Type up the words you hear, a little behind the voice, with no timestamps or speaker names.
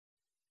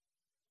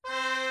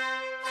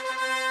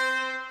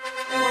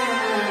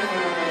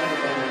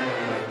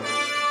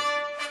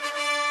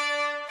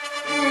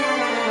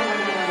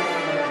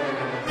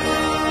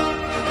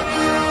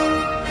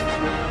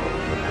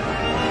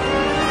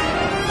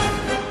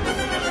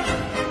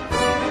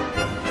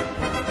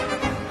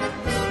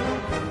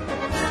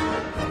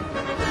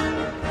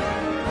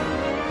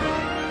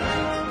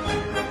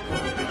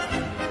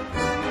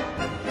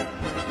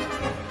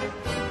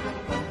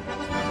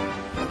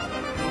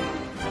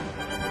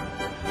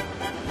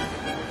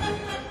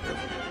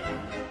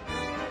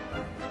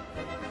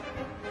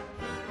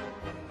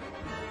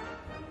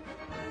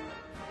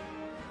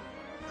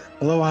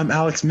Hello, I'm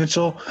Alex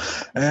Mitchell,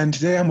 and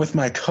today I'm with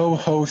my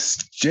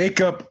co-host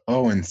Jacob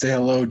Owen. Say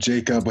hello,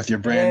 Jacob, with your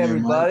brand new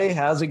everybody. mic.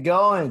 How's it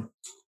going?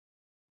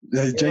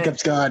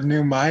 Jacob's got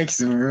new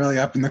mics. We're really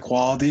up in the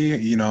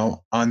quality,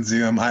 on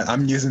Zoom.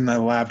 I'm using my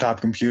laptop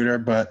computer,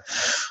 but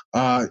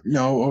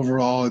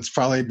overall it's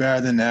probably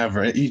better than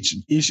ever.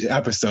 Each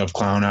episode of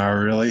Clown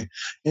Hour, really.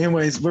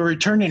 Anyways, we're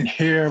returning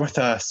here with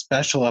a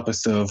special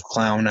episode of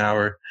Clown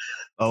Hour.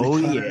 Oh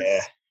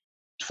yeah.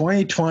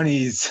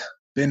 2020's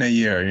been a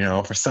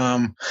year, for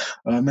some,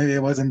 maybe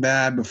it wasn't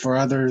bad, but for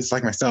others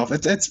like myself,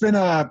 it's been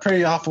a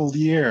pretty awful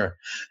year.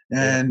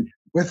 And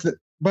but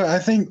I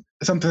think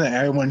something that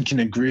everyone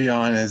can agree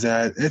on is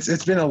that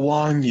it's been a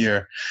long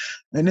year.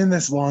 And in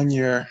this long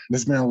year,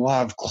 there's been a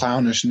lot of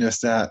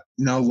clownishness that,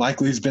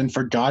 likely has been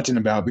forgotten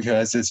about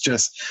because it's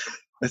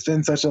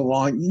been such a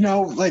long,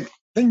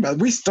 think about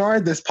it. We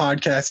started this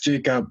podcast,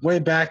 Jacob, way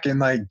back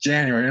in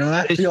January.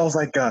 That feels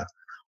like a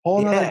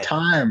whole other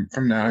time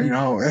from now,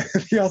 it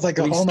feels like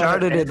a whole nother. We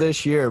started it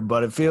this year,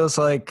 but it feels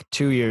like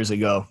 2 years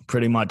ago,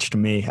 pretty much to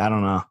me. I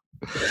don't know.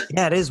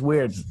 Yeah, it is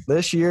weird.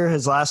 This year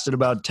has lasted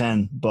about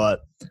 10,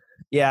 but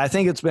yeah, I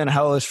think it's been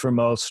hellish for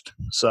most.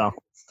 So,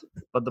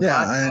 but the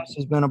podcast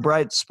has been a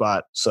bright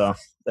spot. So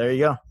there you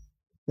go.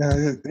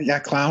 Yeah,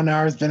 Clown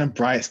Hour has been a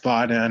bright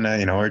spot, and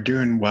we're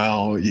doing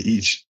well.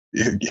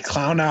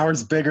 Clown Hour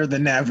is bigger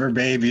than ever,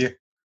 baby.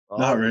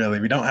 Not really.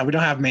 We don't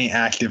have many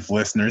active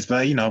listeners,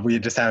 but we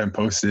just haven't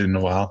posted in a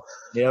while.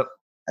 Yep.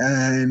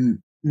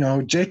 And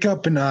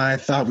Jacob and I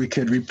thought we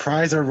could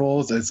reprise our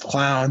roles as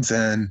clowns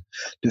and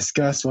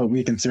discuss what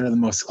we consider the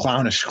most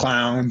clownish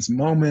clowns,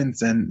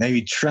 moments, and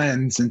maybe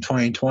trends in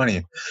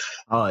 2020.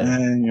 Oh, yeah.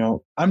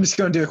 And I'm just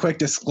going to do a quick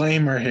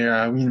disclaimer here.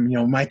 I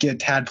mean, might get a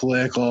tad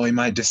political. We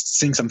might just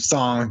sing some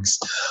songs.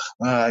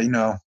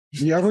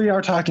 We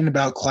are talking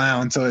about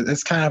clowns, so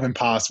it's kind of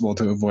impossible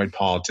to avoid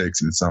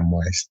politics in some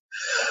ways.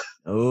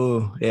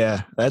 Oh,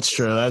 yeah, that's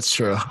true. That's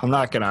true. I'm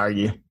not going to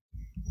argue.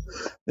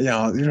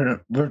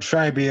 We'll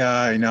try to be,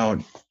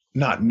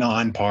 not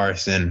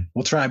non-partisan.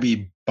 We'll try to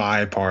be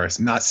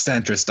bipartisan, not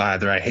centrist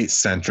either. I hate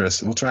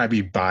centrist. We'll try to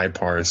be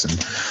bipartisan.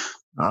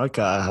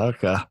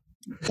 Okay.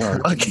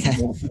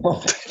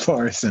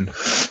 Multi-partisan.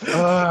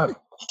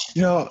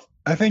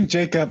 I think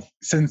Jacob,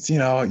 since,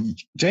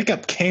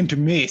 Jacob came to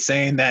me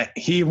saying that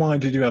he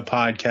wanted to do a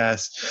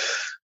podcast.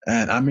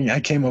 And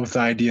I came up with the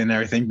idea and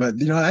everything, but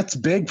that's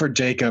big for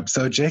Jacob.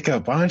 So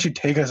Jacob, why don't you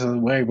take us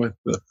away with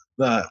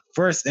the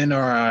first in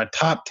our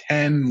top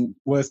 10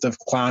 list of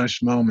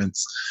clownish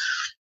moments?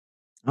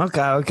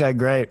 Okay,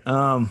 great.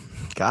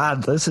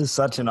 God, this is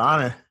such an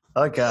honor.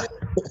 Okay.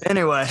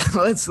 Anyway,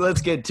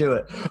 let's get to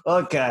it.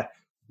 Okay.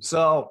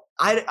 So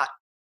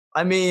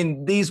I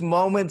mean, these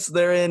moments,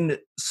 they're in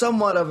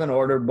somewhat of an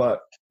order,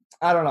 but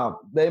I don't know.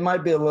 They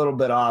might be a little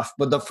bit off.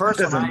 But the first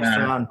one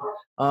I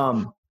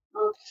found,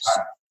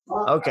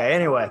 okay,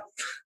 anyway,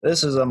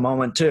 this is a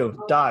moment too.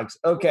 Dogs.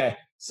 Okay,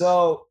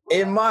 so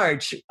in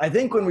March, I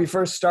think when we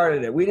first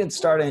started it, we didn't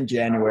start in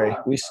January.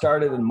 We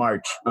started in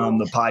March,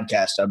 the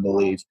podcast, I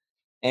believe.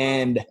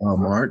 And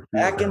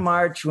back in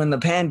March, when the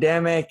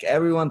pandemic,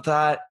 everyone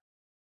thought,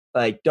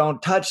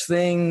 don't touch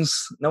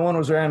things. No one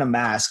was wearing a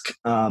mask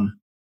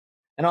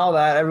and all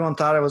that. Everyone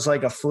thought it was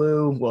like a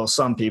flu. Well,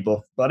 some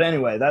people. But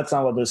anyway, that's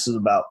not what this is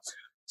about.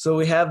 So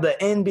we have the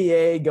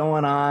NBA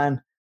going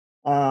on.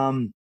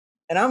 And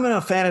I'm in a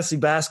fantasy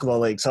basketball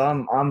league, so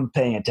I'm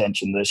paying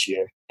attention this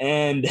year.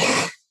 And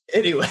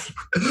anyway,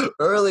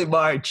 early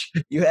March,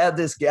 you had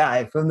this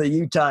guy from the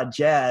Utah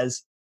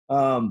Jazz.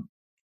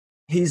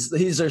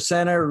 He's their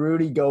center,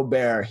 Rudy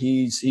Gobert.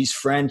 He's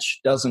French.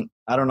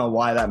 I don't know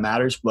why that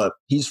matters, but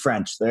he's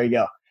French. There you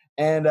go.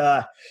 And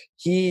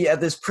he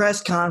at this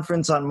press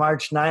conference on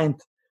March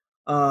 9th,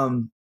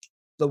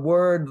 the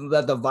word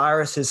that the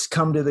virus has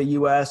come to the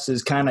U.S.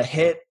 is kind of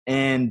hit,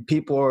 and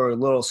people are a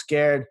little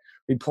scared.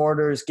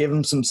 Reporters give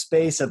him some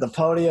space at the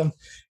podium,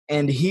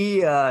 and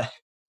he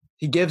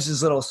gives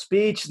his little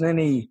speech, and then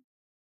he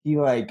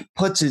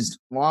puts his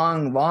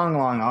long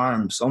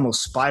arms,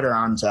 almost spider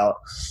arms out.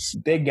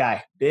 Big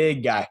guy.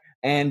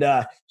 And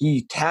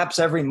he taps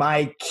every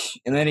mic,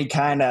 and then he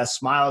kind of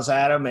smiles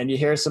at him, and you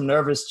hear some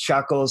nervous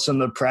chuckles from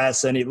the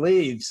press, and he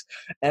leaves.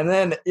 And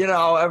then,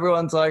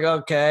 everyone's like,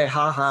 okay,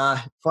 haha,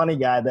 funny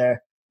guy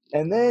there.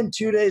 And then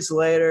 2 days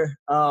later,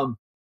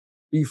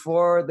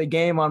 before the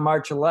game on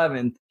March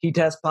 11th, he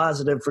tests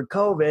positive for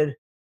COVID.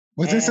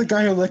 Was this the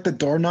guy who licked the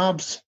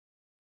doorknobs?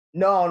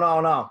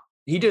 No.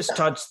 He just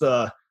touched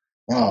all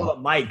the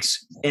mics,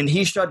 and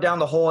he shut down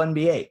the whole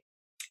NBA.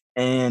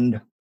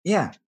 And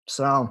yeah,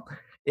 so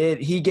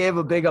he gave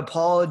a big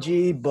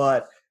apology,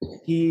 but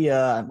he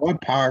what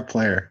power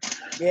player?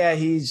 Yeah,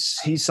 he's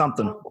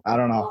something. I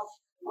don't know.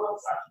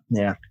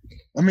 Yeah.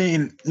 I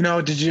mean,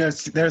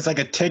 there's a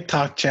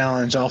TikTok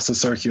challenge also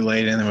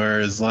circulating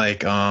where it's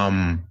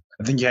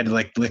I think you had to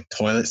lick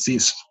toilet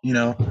seats,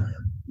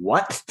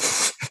 What?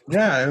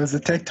 Yeah, it was a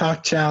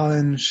TikTok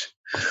challenge.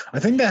 I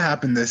think that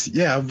happened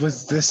it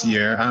was this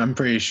year, I'm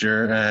pretty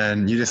sure.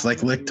 And you just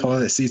lick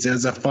toilet seats. It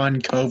was a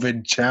fun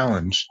COVID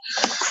challenge.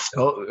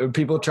 Oh, are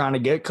people trying to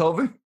get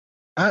COVID?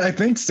 I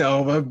think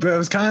so, but it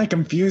was kind of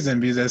confusing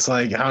because it's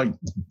like, how, I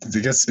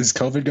guess, is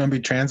COVID going to be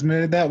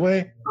transmitted that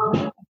way?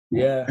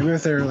 Yeah. Maybe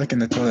if they're licking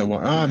the toilet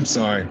water. Oh, I'm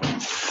sorry.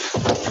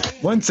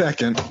 1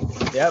 second.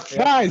 Yep.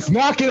 Guys,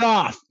 knock it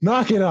off.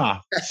 Knock it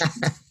off.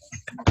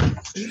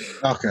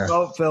 Okay.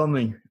 Remote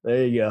filming.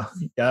 There you go.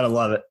 Gotta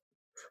love it.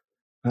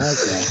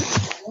 Okay.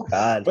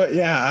 God. But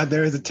yeah,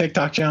 there was a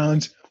TikTok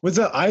challenge. Was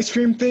the ice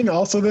cream thing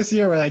also this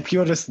year where like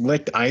people just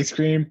licked ice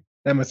cream?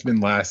 That must have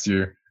been last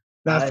year.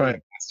 That's probably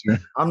last year.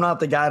 I'm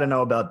not the guy to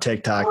know about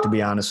TikTok, to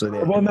be honest with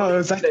you. Well, no, it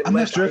was like, I'm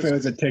not sure if it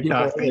was a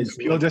TikTok thing.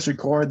 People just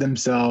record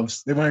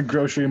themselves. They went to a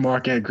grocery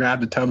market,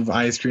 grabbed a tub of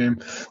ice cream,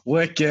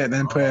 lick it,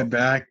 then put it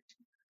back.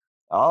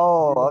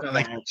 Oh, okay.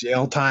 Like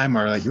jail time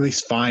or like at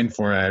least fine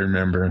for it, I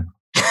remember.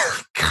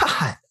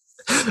 God.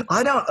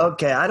 I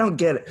don't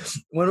get it.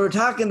 When we're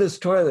talking this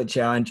toilet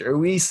challenge, are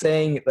we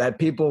saying that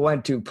people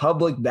went to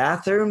public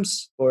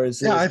bathrooms, or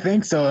is Yeah, I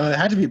think so. It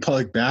had to be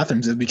public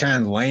bathrooms. It'd be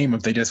kind of lame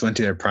if they just went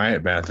to their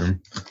private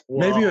bathroom.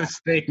 Well, maybe it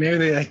was fake. Maybe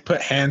they like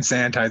put hand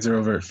sanitizer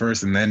over it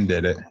first and then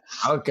did it.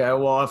 Okay,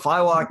 well, if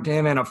I walked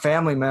in and a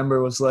family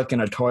member was licking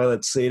a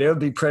toilet seat, it would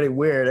be pretty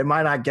weird. It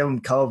might not give them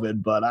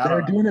COVID, but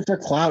they're doing it for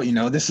clout. You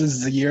know, this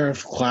is the year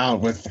of clout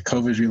with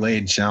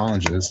COVID-related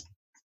challenges.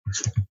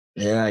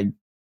 Yeah,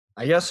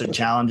 I guess they're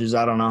challenges.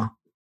 I don't know.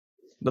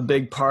 The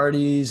big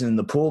parties and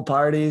the pool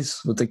parties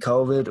with the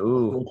COVID.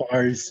 Ooh, pool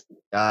parties.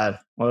 God,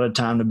 what a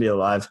time to be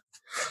alive.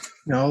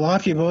 You know, a lot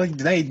of people,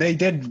 they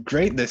did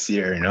great this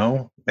year, you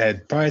know. They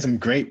had probably some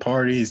great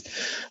parties.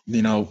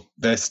 You know,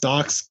 the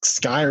stocks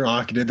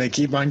skyrocketed. They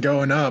keep on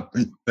going up.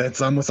 That's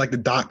almost like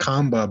the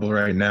 .com bubble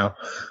right now.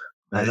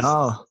 I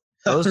know.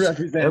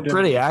 They're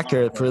pretty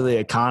accurate for the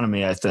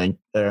economy, I think.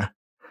 They're,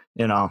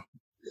 you know,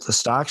 the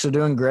stocks are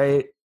doing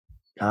great.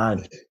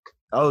 God.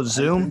 Oh,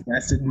 Zoom?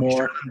 Invested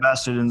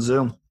in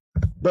Zoom.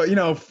 But, you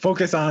know,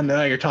 focus on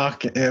your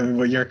talk,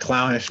 your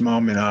clownish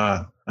moment.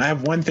 I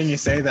have one thing you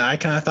say that I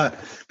kind of thought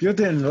people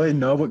didn't really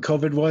know what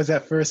COVID was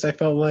at first, I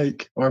felt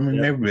like. Or I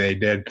mean, maybe they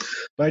did.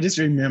 But I just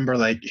remember,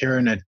 like,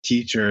 hearing a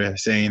teacher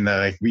saying that,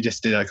 like, we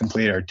just did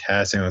complete our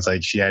test, and it was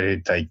like she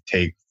had to, like,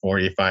 take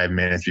 45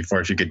 minutes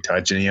before she could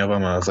touch any of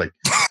them. I was like,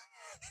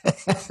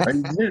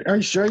 are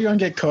you sure you don't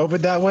get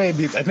COVID that way?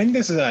 Because I think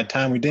this is a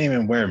time we didn't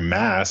even wear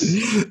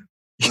masks.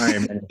 I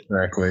remember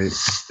correctly.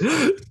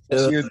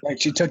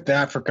 She took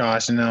that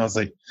precaution, and I was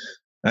like,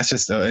 that's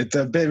just it's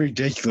a bit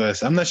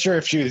ridiculous. I'm not sure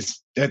if she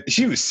was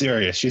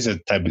serious. She's a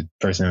type of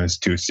person who's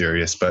too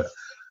serious, but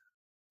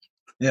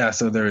yeah.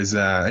 So there is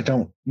I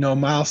don't know.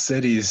 Miles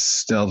City is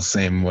still the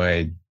same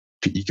way.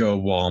 You go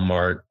to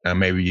Walmart,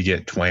 maybe you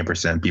get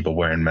 20% people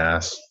wearing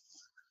masks.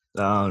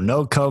 Oh,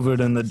 no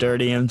COVID in the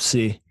dirty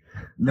MC.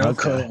 No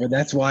COVID.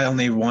 That's why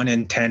only 1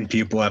 in 10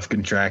 people have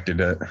contracted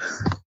it.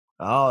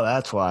 Oh,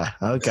 that's why.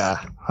 Okay,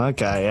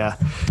 yeah.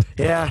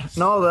 Yeah,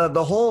 no,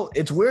 the whole –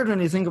 it's weird when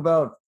you think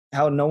about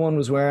how no one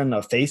was wearing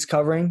a face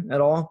covering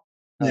at all.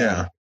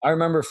 Yeah. I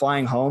remember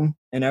flying home,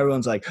 and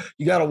everyone's like,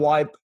 you got to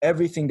wipe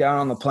everything down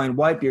on the plane,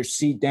 wipe your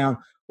seat down,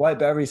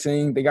 wipe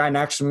everything. The guy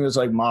next to me was,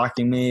 like,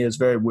 mocking me. It was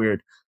very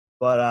weird.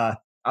 But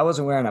I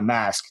wasn't wearing a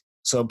mask.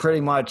 So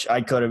pretty much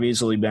I could have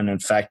easily been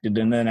infected,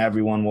 and then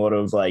everyone would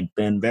have, like,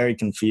 been very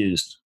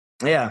confused.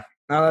 Yeah,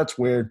 no, that's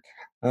weird.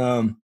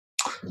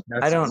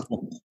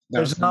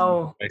 There's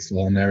no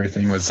and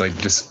everything was like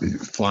just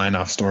flying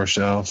off store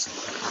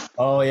shelves.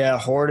 Oh yeah,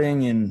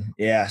 hoarding and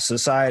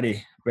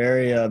society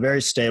very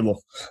very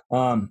stable.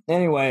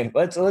 Anyway,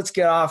 let's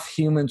get off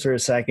humans for a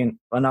second.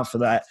 Enough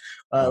of that.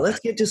 Let's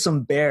get to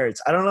some bears.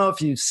 I don't know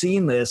if you've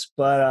seen this,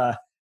 but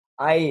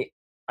I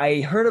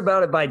heard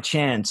about it by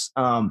chance.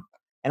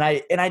 And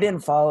I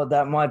didn't follow it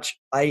that much.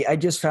 I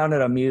just found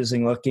it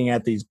amusing looking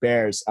at these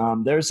bears.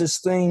 There's this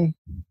thing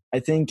I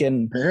think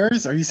in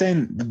bears. Are you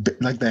saying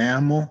like the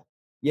animal?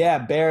 Yeah,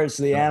 bears,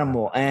 the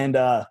animal. And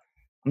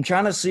I'm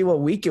trying to see what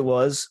week it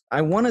was.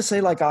 I want to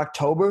say like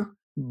October,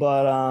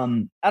 but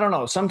I don't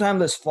know. Sometime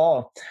this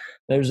fall,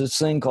 there's this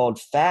thing called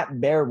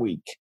Fat Bear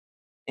Week.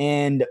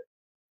 And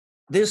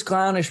this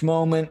clownish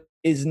moment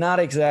is not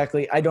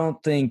exactly, I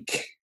don't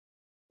think,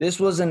 this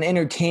was an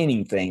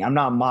entertaining thing. I'm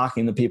not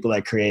mocking the people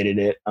that created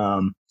it.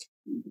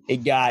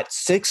 It got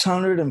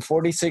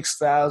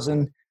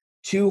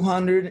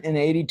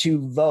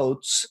 646,282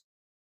 votes.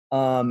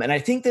 And I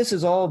think this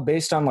is all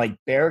based on like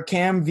bear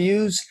cam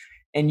views,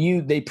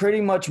 and they pretty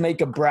much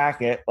make a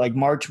bracket like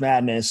March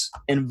Madness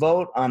and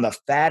vote on the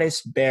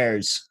fattest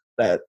bears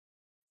that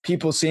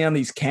people see on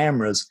these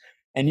cameras.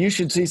 And you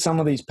should see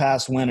some of these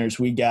past winners.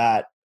 We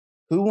got,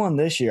 who won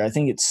this year? I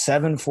think it's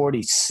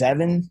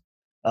 747.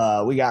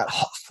 We got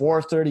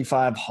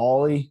 435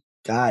 Holly.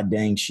 God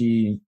dang,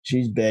 she's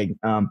big.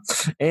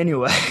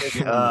 Anyway,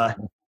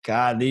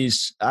 God,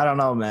 these, I don't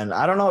know, man.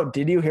 I don't know.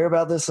 Did you hear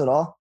about this at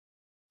all?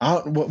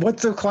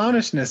 What's the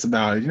clownishness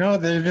about it? You know,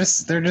 they're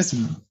just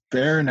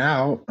bearing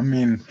out. I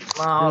mean,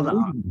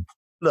 no.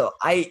 Look,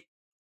 I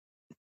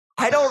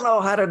don't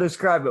know how to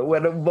describe it.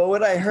 But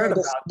when I heard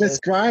about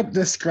describe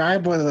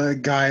what the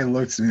guy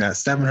looks at me, that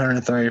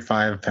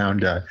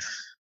 735-pound guy.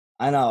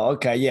 I know.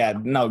 Okay, yeah,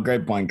 no,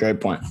 great point.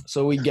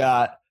 So we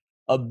got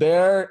a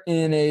bear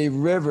in a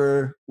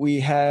river. We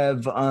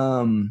have,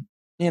 a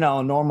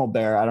normal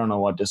bear. I don't know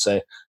what to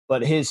say,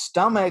 but his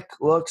stomach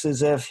looks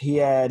as if he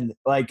had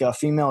like a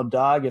female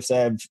dog. If they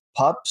have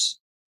pups,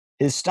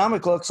 his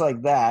stomach looks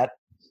like that.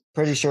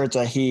 Pretty sure it's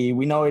a he.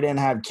 We know he didn't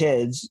have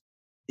kids.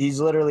 He's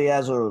literally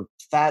has a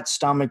fat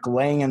stomach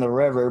laying in the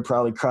river,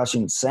 probably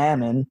crushing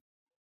salmon.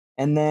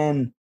 And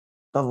then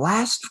the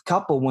last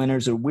couple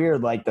winners are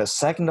weird. Like the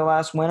second to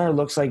last winner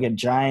looks like a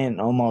giant,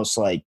 almost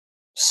like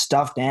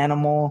stuffed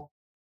animal.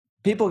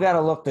 People got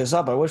to look this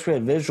up. I wish we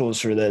had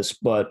visuals for this,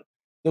 but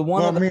the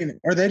one. Well, I mean,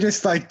 are they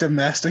just like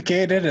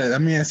domesticated? I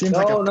mean, it seems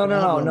like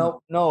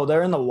no.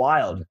 They're in the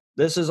wild.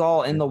 This is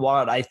all in the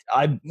wild.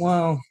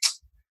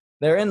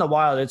 They're in the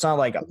wild. It's not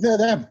like they're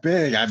that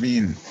big. I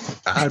mean,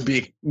 I'd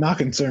be not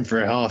concerned for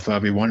health.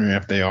 I'd be wondering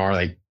if they are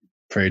like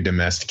pretty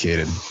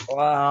domesticated.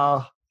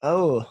 Wow.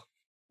 Oh,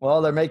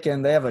 well,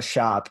 they have a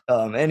shop.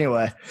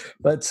 Anyway,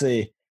 let's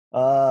see.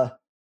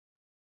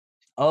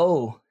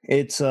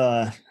 It's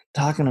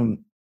talking to.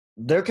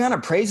 They're kind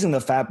of praising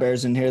the fat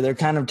bears in here. They're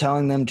kind of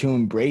telling them to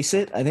embrace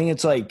it. I think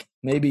it's like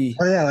maybe.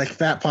 Oh yeah, like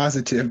fat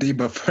positivity,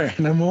 but for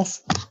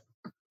animals.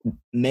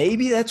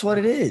 Maybe that's what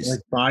it is. Like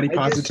body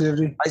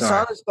positivity. I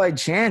saw this by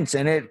chance,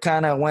 and it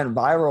kind of went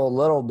viral a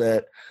little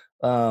bit.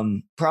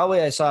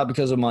 Probably I saw it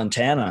because of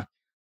Montana.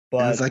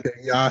 But it's like a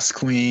Yas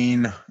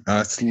Queen,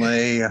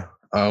 slay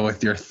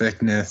with your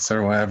thickness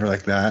or whatever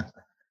like that.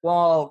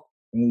 Well,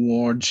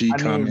 Lord G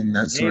coming,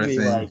 that sort of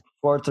thing. Like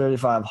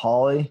 435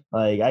 Holly.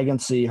 Like I can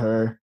see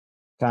her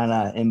kind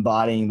of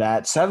embodying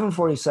that.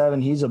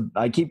 747,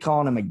 I keep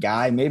calling him a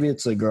guy. Maybe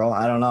it's a girl.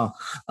 I don't know.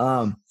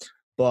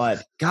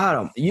 But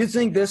God, you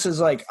think this is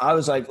like, I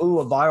was like, ooh,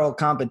 a viral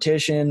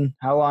competition.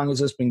 How long has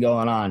this been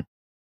going on?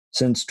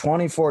 Since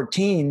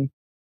 2014,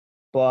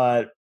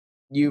 but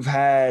you've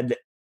had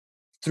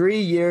 3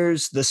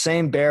 years, the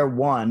same bear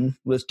won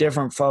with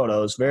different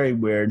photos. Very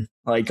weird.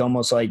 Like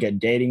almost like a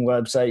dating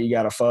website. You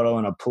got a photo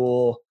in a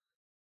pool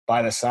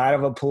by the side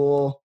of a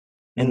pool.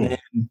 And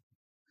then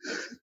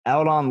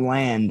out on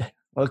land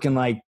looking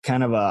like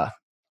kind of a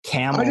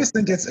camel. I just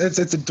think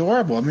it's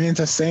adorable. I mean, it's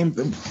the same.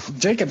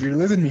 Jacob, you're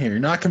listening here. You're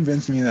not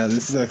convincing me that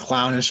this is a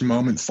clownish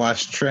moment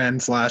 /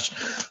 trend /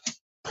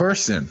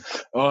 person.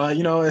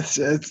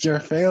 It's you're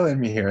failing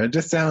me here. It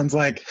just sounds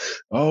like,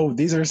 oh,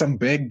 these are some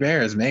big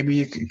bears. Maybe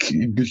you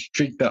could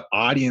treat the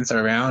audience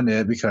around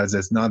it because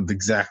it's not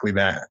exactly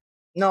that.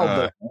 No,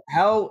 but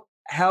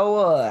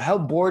how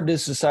bored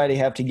does society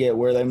have to get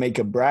where they make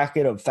a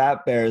bracket of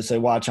fat bears they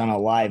watch on a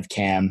live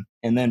cam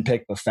and then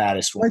pick the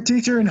fattest one? My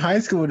teacher in high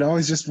school would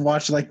always just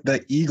watch like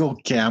the eagle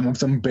cam of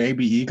some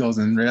baby eagles,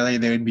 and really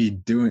they would be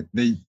doing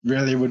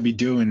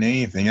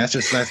anything.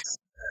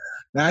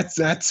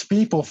 That's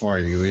people for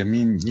you. I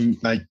mean,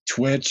 like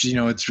Twitch,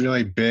 it's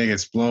really big,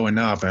 it's blowing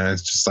up, and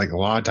it's just like a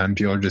lot of time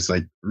people are just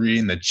like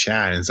reading the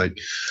chat, and it's like,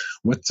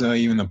 what's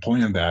even the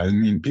point of that? I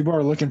mean, people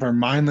are looking for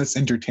mindless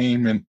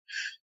entertainment,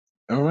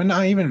 or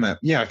not even not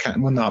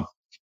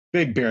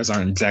big bears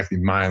aren't exactly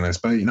mindless,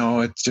 but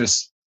it's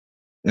just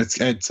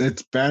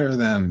it's better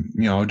than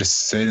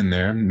just sitting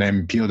there.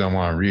 And people don't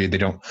want to read.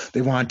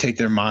 They want to take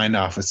their mind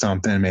off of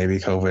something. Maybe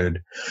COVID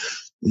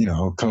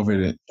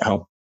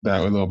helped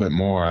that a little bit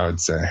more, I would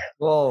say.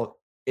 Well,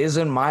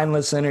 isn't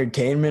mindless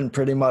entertainment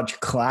pretty much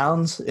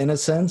clowns in a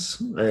sense?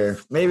 Or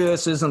maybe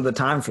this isn't the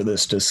time for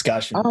this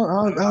discussion. I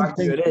don't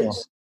think it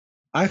is.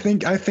 I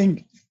think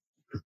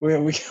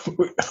we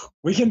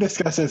can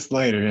discuss this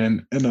later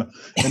in a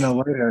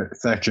later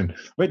section.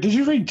 Wait, did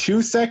you read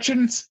 2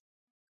 sections?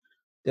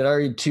 Did I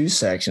read 2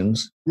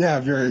 sections? Yeah,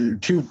 of your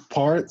 2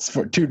 parts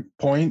for 2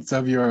 points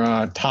of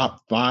your top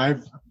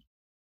 5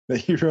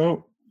 that you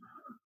wrote.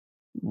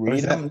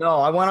 Read them? No,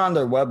 I went on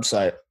their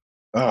website.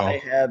 Oh,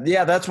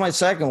 that's my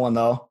second one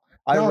though.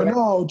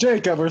 No,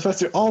 Jacob, we're supposed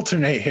to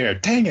alternate here.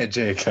 Dang it,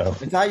 Jacob!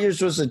 I thought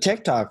yours was a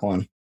TikTok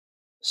one.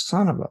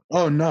 Son of a.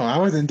 Oh no, I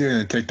wasn't doing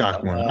a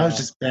TikTok one. I was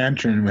just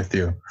bantering with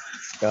you.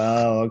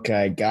 Oh,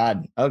 okay,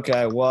 God.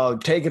 Okay, well,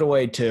 take it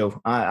away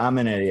too. I'm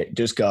an idiot.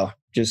 Just go.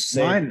 Just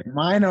say.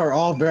 Mine are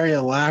all very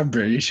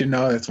elaborate. You should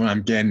know that's when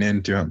I'm getting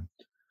into them.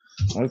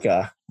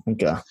 Okay.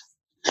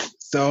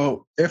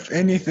 So, if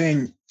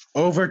anything,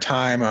 over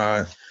time,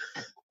 in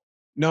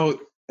the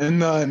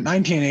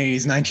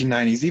 1980s,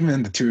 1990s, even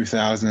in the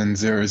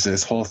 2000s, there was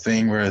this whole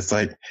thing where it's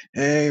like,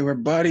 hey, we're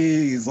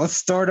buddies. Let's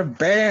start a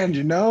band,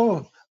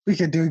 We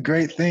could do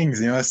great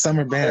things, a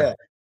summer band. Yeah.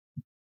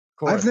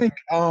 I think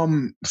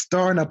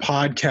starting a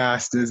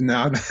podcast is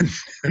now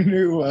the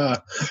new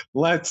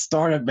let's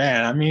start a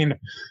band. I mean,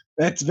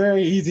 that's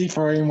very easy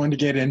for anyone to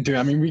get into.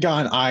 I mean, we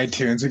got on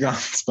iTunes, we got on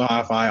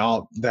Spotify,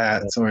 all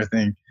that sort of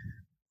thing.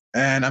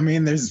 And I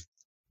mean, there's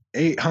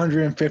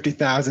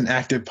 850,000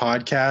 active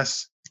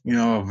podcasts.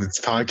 It's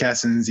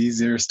podcasting is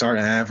easier to start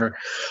than ever.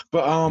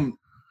 But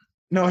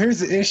no, here's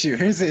the issue.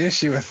 Here's the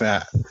issue with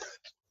that.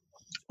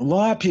 A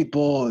lot of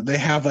people, they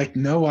have like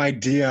no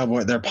idea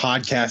what their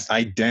podcast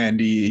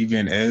identity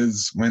even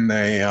is when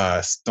they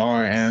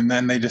start, and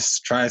then they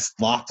just try to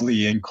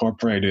sloppily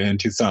incorporate it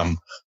into some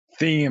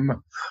theme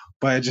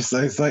but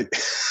it's like,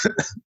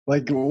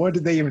 like, what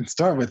did they even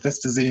start with? This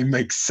doesn't even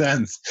make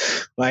sense.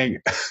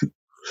 Like,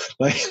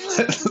 like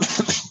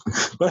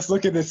let's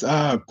look at this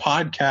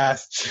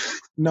podcast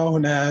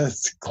known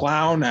as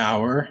Clown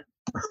Hour.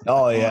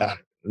 Oh yeah,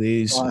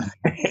 these.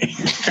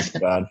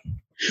 God.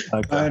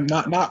 Okay.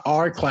 Not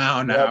our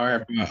Clown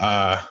Hour,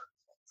 but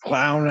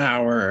Clown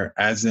Hour,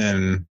 as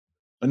in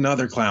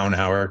another Clown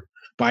Hour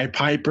by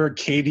Piper,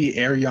 Katie,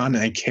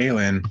 Ariana, and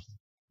Kaylin.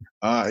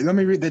 Let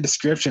me read the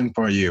description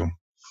for you.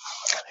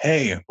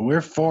 Hey,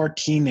 we're 4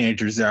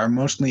 teenagers that are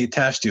emotionally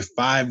attached to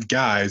 5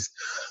 guys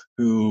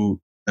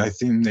who, I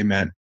think they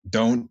meant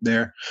don't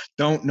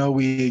know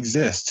we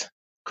exist.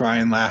 Cry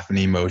and laughing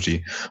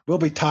emoji. We'll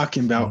be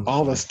talking about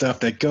all the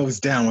stuff that goes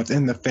down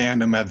within the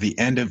fandom at the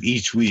end of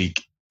each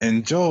week.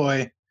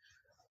 Enjoy.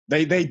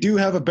 They do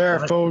have a Bear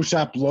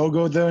Photoshop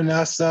logo though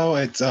now, so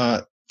it's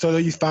so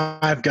these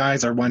 5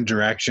 guys are One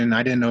Direction.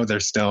 I didn't know they're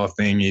still a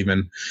thing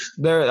even.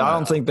 I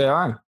don't think they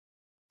are.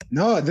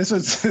 No, this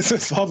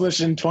was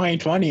published in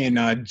 2020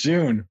 in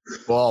June.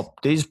 Well,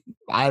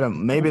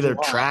 maybe they're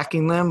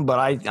tracking them, but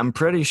I'm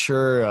pretty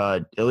sure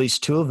at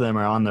least 2 of them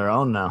are on their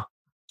own now.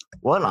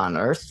 What on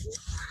earth?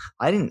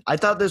 I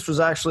thought this was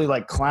actually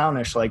like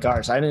clownish like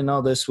ours. I didn't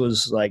know this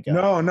was like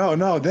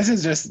No. This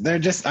is they're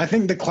just I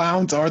think the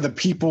clowns are the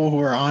people who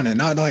are on it.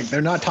 Not like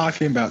they're not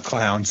talking about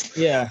clowns.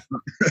 Yeah.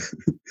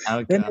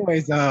 Okay.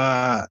 Anyways,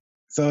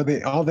 so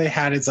all they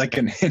had is like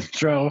an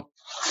intro.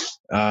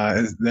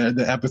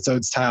 The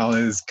episode's title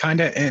is kind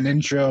of an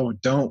intro.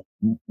 Don't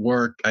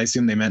work. I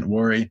assume they meant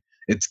worry.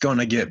 It's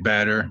gonna get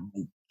better.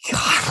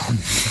 God,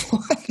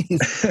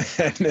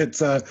 and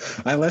it's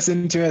I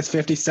listened to it as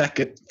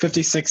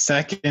 56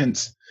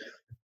 seconds.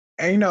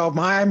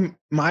 And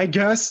my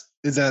guess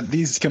is that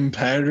these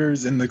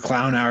competitors in the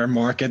Clown Hour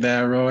market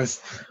that I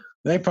rose,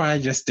 they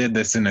probably just did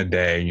this in a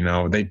day.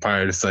 They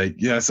probably just like,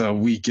 yes, a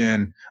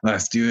weekend,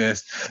 let's do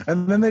this.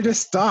 And then they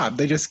just stopped.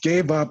 They just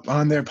gave up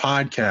on their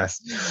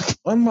podcast.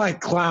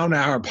 Unlike Clown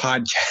Hour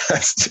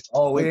podcast,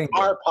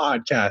 our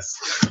podcast,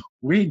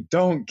 we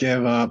don't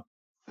give up.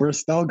 We're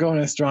still going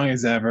as strong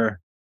as ever.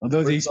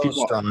 Although these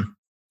people strong.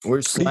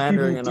 We're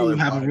slandering another.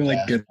 Have a really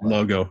good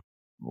logo.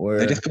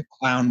 They just put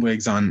clown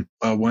wigs on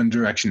a One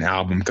Direction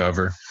album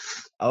cover.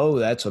 Oh,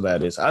 that's what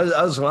that is.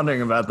 I was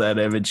wondering about that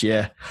image.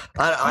 Yeah,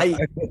 I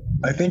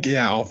think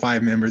all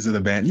 5 members of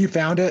the band. You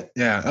found it,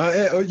 yeah.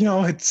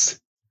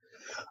 It's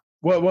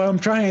what I'm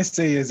trying to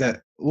say is that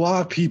a lot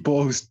of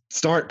people who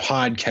start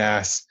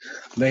podcasts,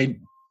 they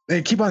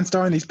keep on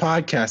starting these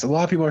podcasts. A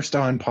lot of people are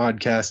starting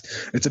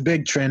podcasts. It's a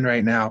big trend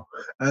right now,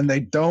 and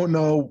they don't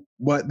know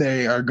what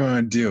they are going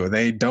to do.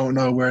 They don't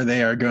know where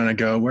they are going to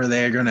go, where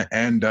they are going to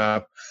end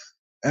up.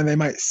 And they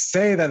might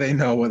say that they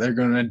know what they're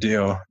going to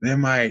do. They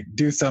might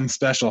do some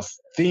special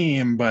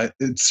theme, but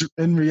it's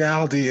in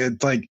reality,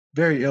 it's like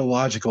very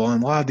illogical.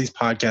 And a lot of these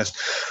podcasts,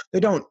 they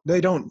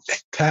don't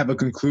have a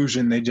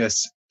conclusion. They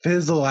just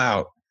fizzle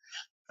out.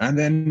 And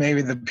then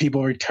maybe the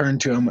people return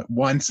to them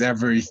once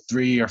every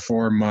 3 or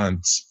 4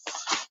 months.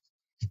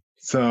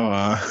 So,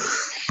 I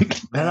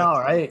know,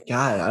 right?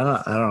 God,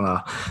 I don't know.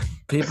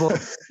 People,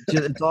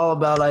 it's all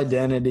about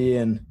identity,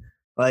 and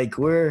like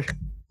we're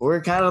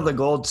kind of the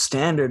gold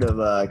standard of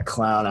a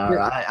Clown Hour.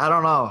 I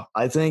don't know.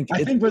 I think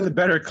we're the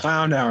better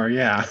Clown Hour.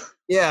 Yeah.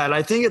 Yeah, and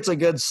I think it's a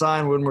good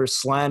sign when we're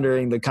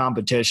slandering the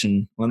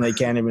competition when they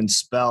can't even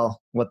spell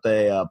what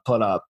they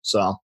put up.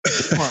 So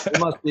it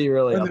must be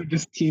really. They're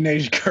just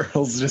teenage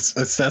girls just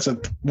obsessed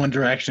with One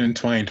Direction in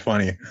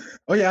 2020.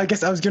 Oh yeah, I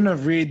guess I was gonna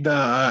read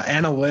the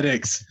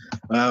analytics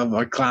of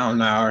a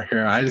Clown Hour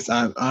here.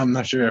 I'm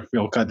not sure if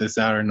we'll cut this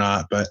out or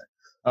not, but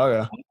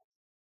okay.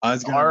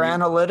 Our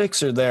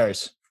analytics or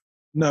theirs?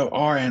 No,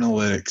 our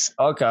analytics.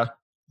 Okay.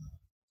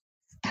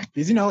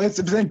 Because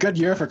it's been a good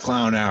year for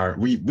Clown Hour.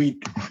 We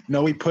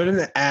put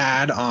an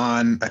ad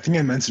on. I think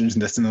I mentioned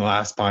this in the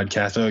last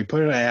podcast, but we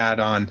put an ad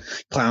on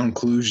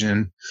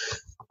Clownclusion,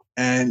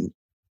 and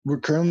we're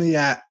currently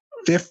at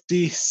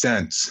 50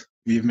 cents.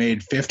 We've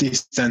made 50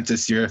 cents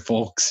this year,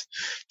 folks.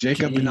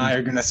 Jacob and I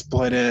are gonna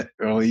split it.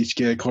 We'll each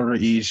get a quarter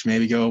each.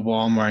 Maybe go to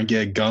Walmart and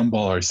get a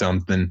gumball or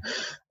something.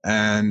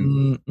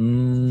 And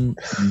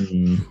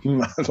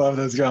I love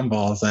those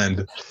gumballs.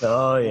 And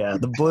oh yeah,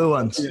 the blue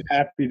ones.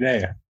 Happy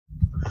day.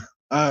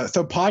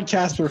 So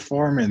podcast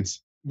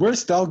performance. We're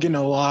still getting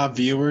a lot of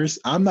viewers.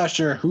 I'm not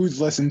sure who's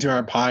listening to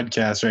our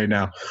podcast right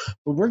now,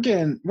 but we're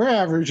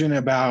averaging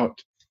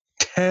about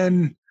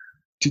 10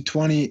 to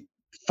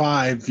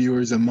 25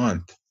 viewers a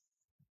month.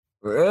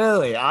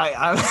 Really?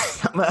 I'm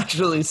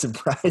actually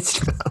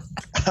surprised.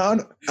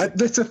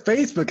 It's a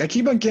Facebook. I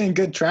keep on getting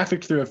good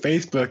traffic through a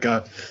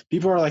Facebook.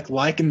 People are like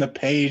liking the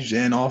page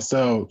and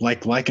also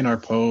like liking our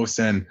posts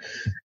and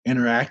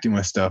interacting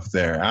with stuff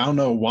there. I don't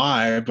know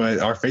why, but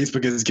our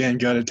Facebook is getting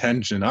good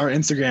attention. Our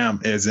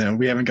Instagram isn't.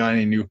 We haven't got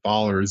any new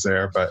followers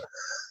there, but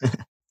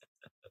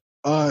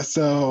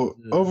So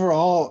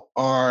overall,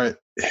 our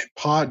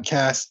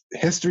podcast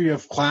History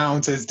of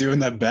Clowns is doing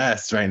the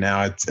best right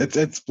now.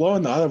 It's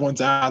blowing the other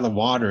ones out of the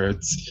water.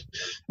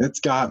 It's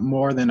got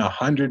more than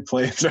 100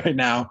 plays right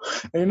now.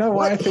 And you know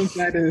why I think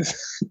that is?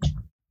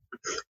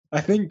 I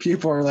think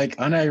people are like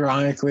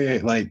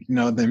unironically like,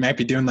 they might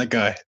be doing like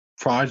a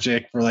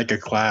project for like a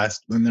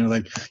class and they're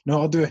like,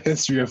 I'll do a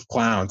history of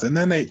clowns. And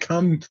then they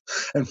come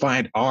and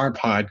find our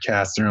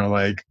podcast and are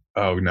like,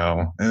 oh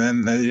no.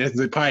 And then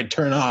they probably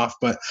turn off,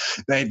 but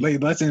they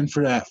listen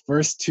for that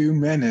first 2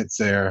 minutes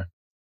there.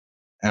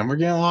 And we're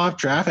getting a lot of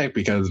traffic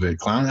because of it.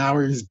 Clown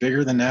Hour is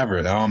bigger than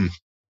ever.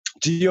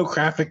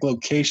 Geographic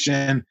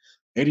location,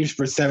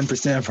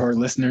 87% of our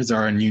listeners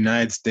are in the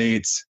United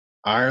States.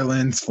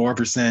 Ireland's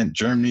 4%,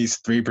 Germany's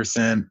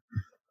 3%,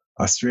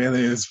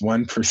 Australia's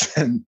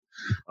 1%.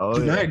 Oh,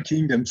 United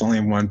Kingdom's only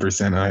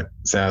 1%,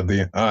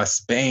 sadly.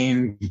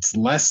 Spain's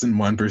less than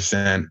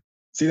 1%.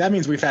 See, that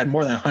means we've had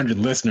more than 100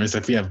 listeners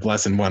if we have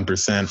less than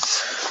 1%.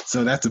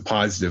 So that's a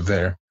positive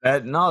there.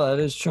 That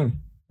is true.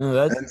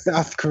 No, and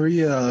South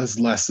Korea is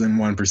less than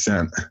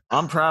 1%.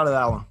 I'm proud of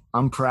that one.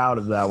 I'm proud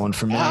of that one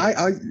for me.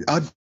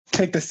 I'll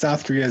take the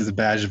South Korea as a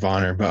badge of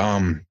honor,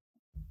 but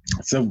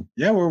so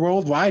yeah, we're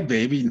worldwide,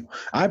 baby.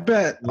 I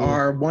bet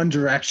our One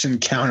Direction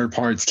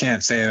counterparts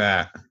can't say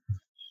that.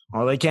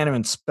 Well, they can't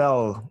even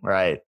spell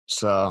right.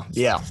 So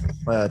yeah,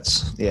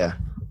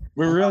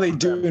 We're really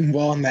doing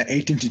well in that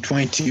 18 to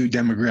 22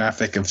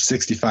 demographic of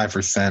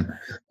 65%.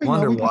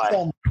 Wonder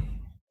why.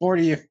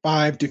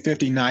 45 to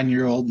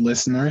 59-year-old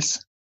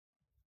listeners.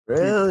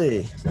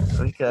 Really?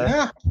 Okay.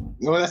 Yeah.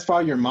 Well, that's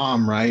probably your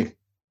mom, right?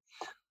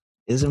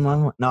 Is it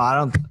mom? No, I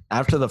don't.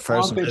 After the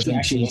first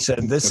one, she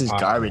said, "This is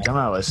garbage. I'm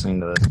not listening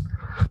to this."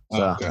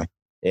 So, okay.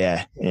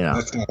 Yeah,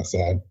 That's kind of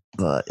sad.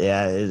 But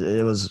yeah,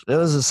 it was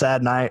a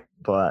sad night,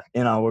 but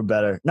we're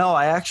better. No,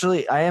 I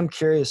am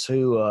curious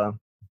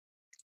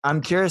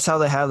I'm curious how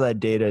they have that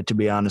data, to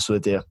be honest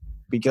with you,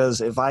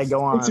 because if I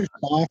go on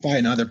Spotify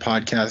and other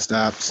podcast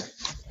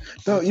apps.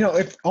 So,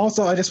 if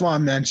also I just want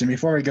to mention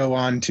before we go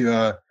on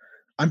to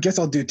I guess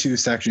I'll do 2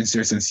 sections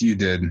here since you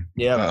did.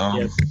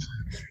 Yeah.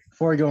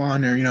 Before we go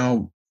on there,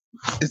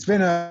 it's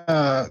been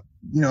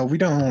we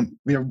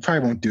probably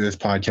won't do this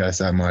podcast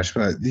that much,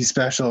 but these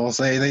specials,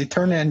 they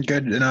turn in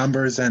good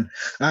numbers and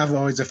I have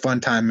always a fun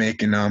time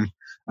making them.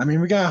 I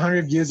mean, we got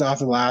 100 views off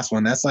the last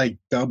one. That's like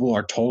double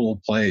our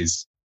total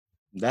plays.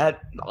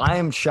 That I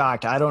am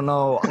shocked. I don't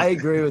know. I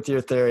agree with your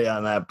theory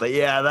on that, but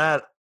yeah,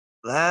 that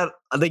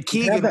the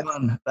Keegan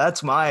one,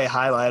 that's my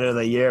highlight of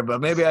the year,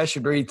 but maybe I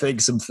should rethink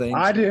some things.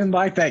 I didn't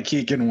like that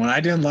Keegan one. I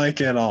didn't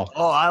like it at all.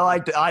 Oh, I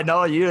liked it. I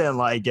know you didn't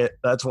like it.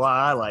 That's why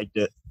I liked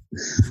it.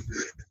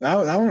 that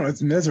one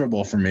was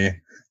miserable for me.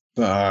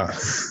 But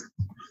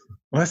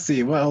let's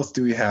see. What else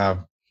do we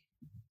have?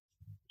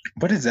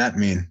 What does that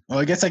mean? Well,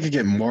 I guess I could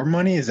get more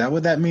money. Is that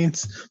what that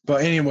means?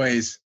 But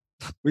anyways,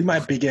 we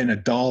might be getting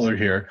 $1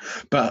 here.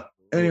 But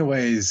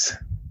anyways,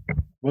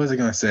 what was I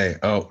going to say?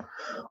 Oh,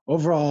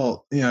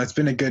 overall, it's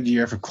been a good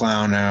year for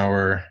Clown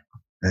Hour.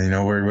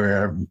 And,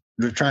 we're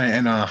trying to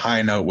end on a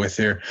high note with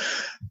here.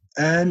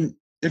 And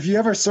if you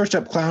ever search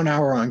up Clown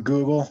Hour on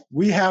Google,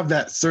 we have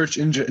that search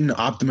engine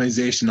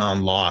optimization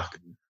on lock.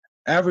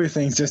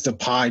 Everything's just a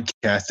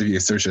podcast if you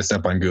search us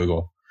up on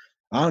Google.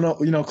 I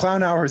don't know.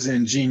 Clown Hour is an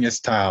ingenious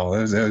tile.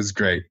 It was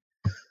great.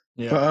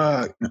 Yeah.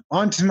 But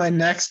on to my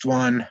next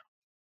one.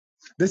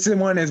 This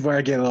one is where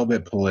I get a little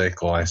bit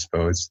political, I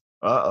suppose.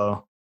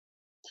 Uh-oh.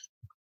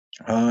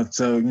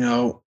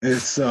 So,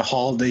 it's a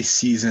holiday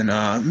season.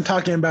 I'm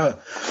talking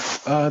about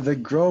the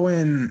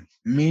growing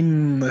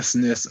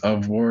meaninglessness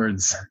of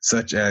words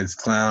such as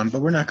clown,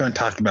 but we're not going to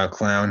talk about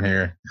clown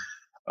here.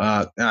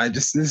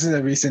 This is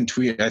a recent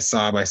tweet I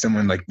saw by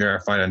someone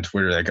verified on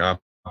Twitter that got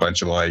a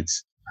bunch of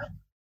likes.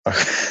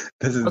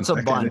 What's a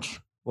bunch?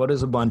 What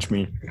does a bunch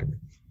mean?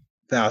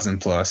 1,000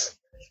 plus.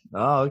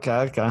 Oh,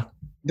 okay.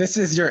 This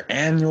is your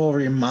annual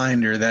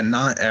reminder that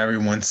not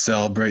everyone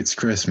celebrates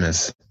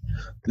Christmas.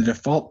 The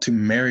default to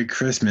Merry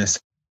Christmas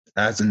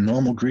as a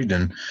normal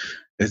greeting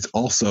is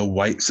also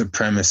white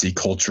supremacy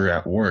culture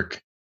at work.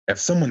 If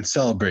someone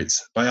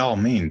celebrates, by all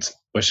means,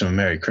 wish them a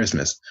Merry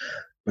Christmas.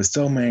 But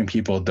so many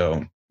people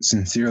don't.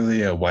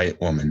 Sincerely, a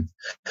white woman.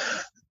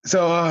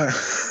 So,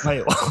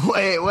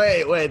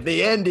 wait.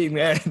 The ending,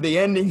 man. The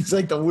ending's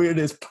like the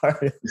weirdest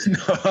part. No,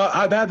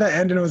 I thought the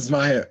ending was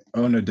my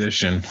own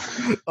addition.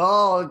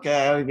 Oh,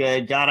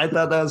 okay. God, I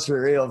thought that was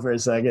for real for a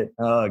second.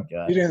 Oh,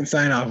 God. You didn't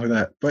sign off with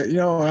that. But,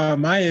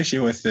 my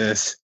issue with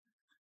this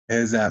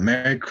is that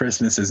Merry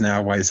Christmas is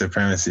now white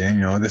supremacy.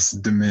 And, this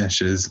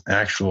diminishes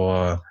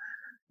actual,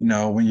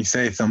 when you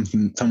say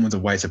someone's a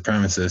white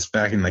supremacist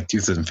back in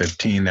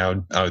 2015, I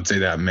would say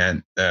that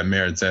meant that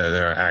merits that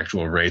they're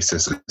actual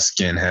racist,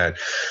 skinhead,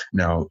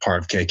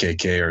 part of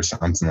KKK or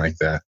something like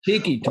that.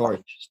 Tiki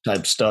torch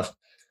type stuff.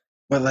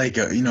 But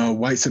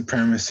white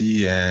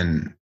supremacy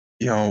and,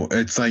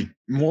 it's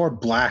more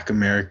Black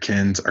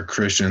Americans are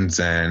Christians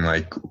than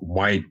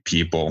white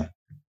people.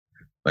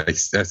 Like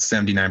that's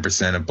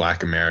 79% of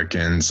Black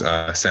Americans,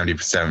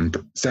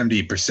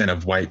 70%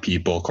 of white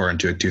people, according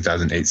to a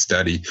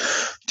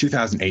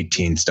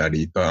 2018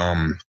 study. But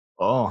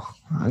Oh,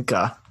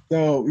 okay.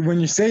 so when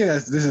you say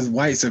that this is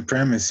white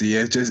supremacy,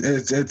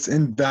 it's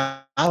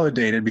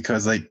invalidated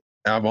because like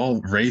of all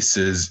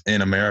races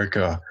in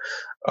America,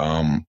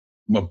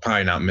 well,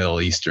 probably not Middle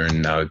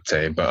Eastern, I would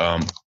say,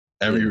 but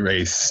every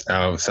race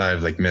outside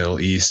of like Middle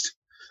East,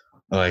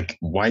 like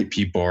white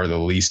people are the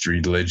least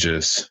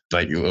religious,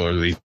 like or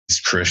least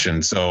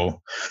Christian.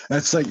 So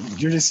that's like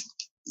you're just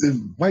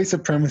white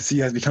supremacy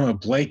has become a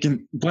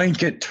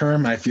blanket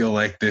term. I feel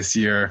like this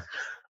year,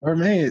 or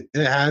maybe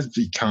it has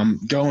become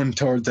going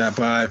towards that.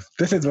 But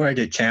this is where I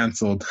get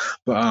canceled.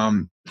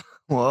 But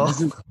Well,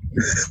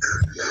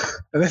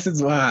 this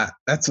is what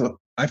that's what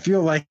I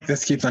feel like.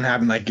 This keeps on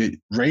happening. Like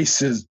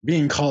racist,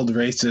 being called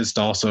racist,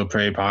 also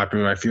pretty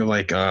popular. I feel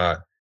like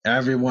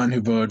everyone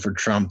who voted for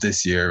Trump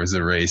this year was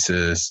a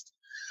racist.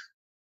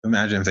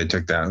 Imagine if they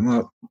took that.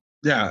 Well,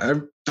 yeah,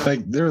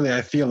 like literally,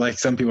 I feel like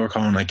some people are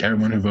calling like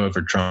everyone who voted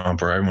for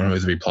Trump or everyone who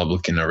is a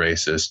Republican a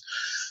racist.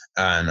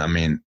 And I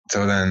mean,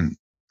 so then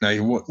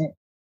like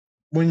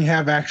when you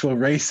have actual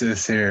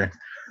racists here,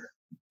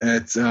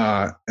 it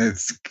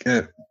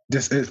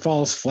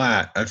falls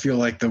flat. I feel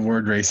like the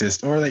word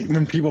racist, or like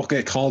when people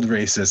get called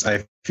racist,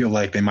 I feel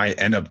like they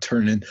might end up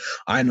turning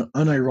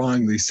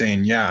unironically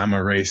saying, "Yeah, I'm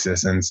a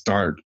racist," and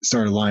start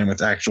aligning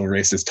with actual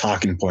racist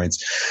talking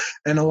points.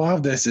 And a lot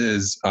of this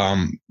is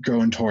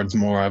going towards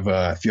more of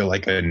I feel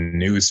like a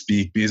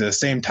newspeak, because at the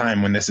same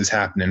time when this is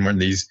happening, when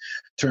these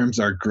terms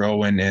are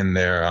growing in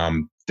their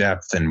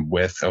depth and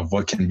width of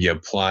what can be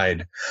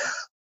applied,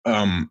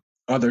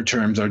 other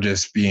terms are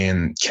just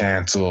being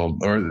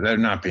canceled, or they're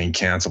not being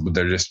canceled, but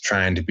they're just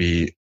trying to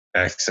be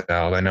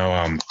excelled. I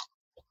know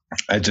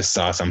I just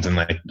saw something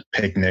like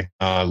picnic,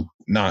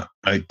 not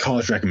a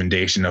college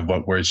recommendation of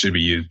what words should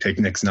be used.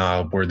 Picnic's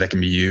not a word that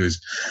can be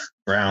used.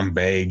 Brown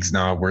bag's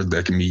not a word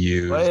that can be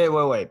used.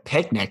 Wait.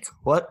 Picnic?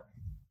 What?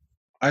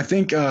 I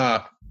think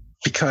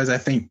because I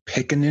think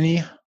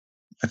pickaninny,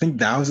 I think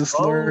that was a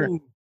slur. Oh,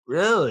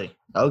 really?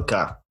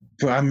 Okay.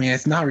 But I mean,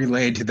 it's not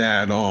related to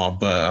that at all,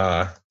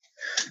 but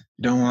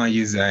don't want to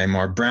use that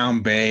anymore.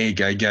 Brown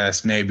bag, I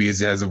guess maybe it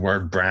has the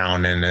word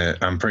brown in it.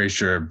 I'm pretty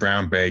sure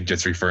brown bag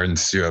just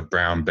refers to a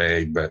brown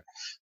bag, but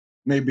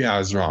maybe I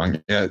was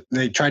wrong. Yeah,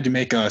 they tried to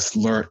make a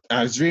slur.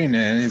 I was reading it,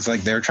 and it's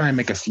like they were trying to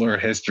make a slur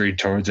history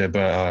towards it,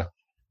 but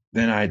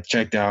then I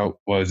checked out,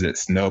 was it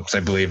Snopes,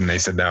 I believe, and they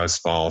said that was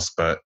false.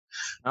 But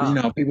you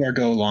know, people are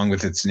go along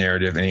with its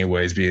narrative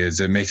anyways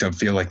because it makes them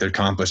feel like they're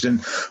accomplished.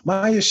 And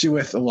my issue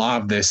with a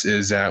lot of this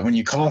is that when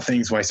you call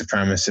things white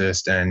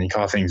supremacist and you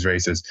call things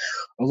racist,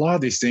 a lot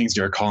of these things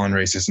you're calling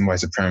racist and white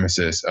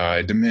supremacist,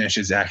 it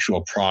diminishes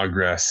actual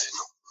progress.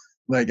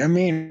 Like, I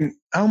mean,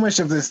 how much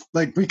of this,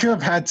 like, we could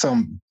have had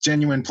some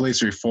genuine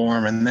police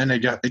reform, and then it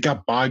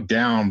got bogged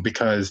down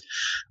because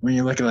when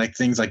you look at like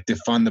things like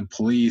defund the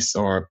police,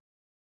 or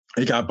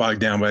it got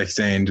bogged down by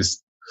saying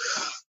just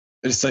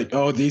it's like,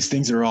 oh, these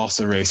things are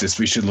also racist.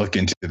 We should look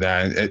into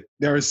that.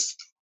 There was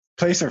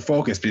place or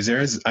focus because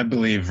there is, I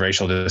believe,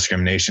 racial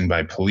discrimination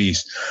by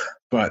police,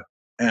 and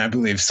I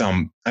believe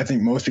I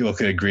think most people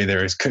could agree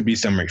could be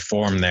some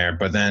reform there,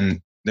 but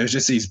then there's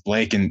just these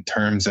blatant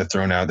terms that are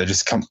thrown out that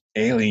just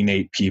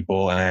alienate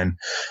people, and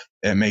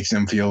it makes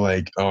them feel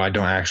like, oh, I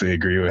don't actually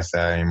agree with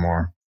that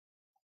anymore.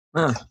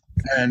 Huh.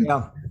 And,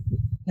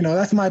 you know,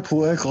 that's my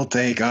political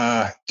take.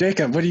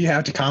 Jacob, what do you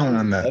have to comment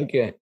on that?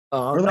 Okay.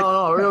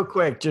 No, real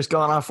quick, just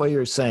going off what you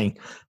were saying.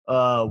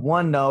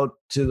 One note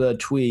to the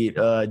tweet,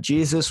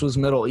 Jesus was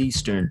Middle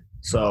Eastern,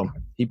 so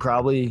he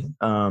probably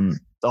the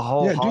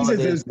whole Jesus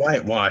is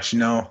whitewash, you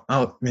know.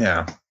 Oh,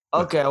 yeah.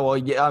 Okay, well,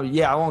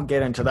 yeah, I won't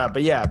get into that,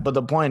 but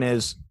the point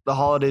is the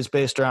holiday's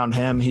based around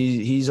him.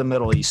 He's a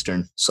Middle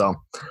Eastern, so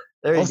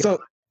there you go.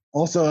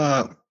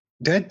 Also,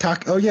 did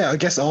talk? Oh yeah, I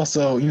guess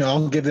also, you know,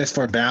 I'll give this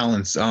for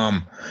balance.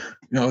 You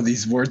know,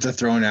 these words are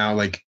thrown out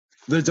like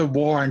there's a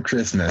war on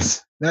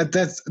Christmas.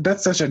 That's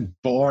such a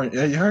boring.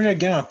 I heard it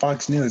again on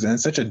Fox News, and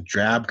it's such a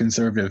drab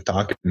conservative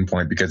talking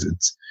point because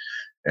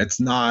it's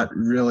not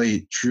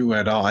really true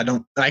at all. I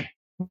don't like.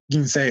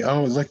 You can say,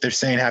 oh, look, they're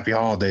saying Happy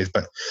Holidays,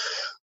 but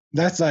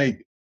that's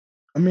like,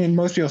 I mean,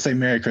 most people say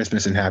Merry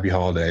Christmas and Happy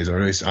Holidays, or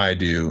at least I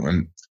do,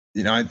 and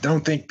you know, I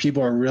don't think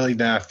people are really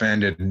that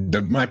offended.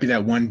 There might be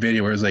that one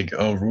video where it's like,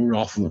 oh,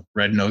 Rudolph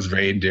Red-Nosed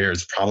Reindeer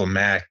is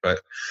problematic, but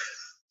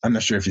I'm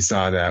not sure if you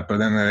saw that, but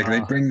then they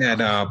bring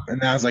that up,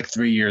 and that was like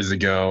 3 years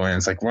ago, and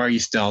it's like, why are you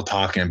still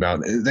talking about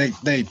it?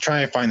 They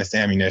try to find this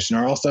ammunition.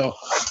 Or also,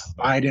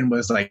 Biden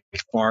was like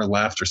far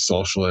left or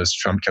socialist.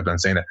 Trump kept on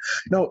saying that.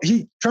 No,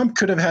 Trump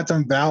could have had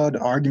some valid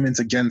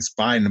arguments against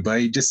Biden, but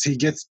he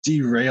gets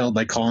derailed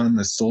by calling him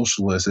a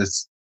socialist.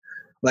 It's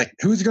like,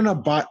 who's gonna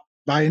buy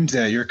into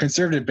that? Your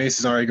conservative base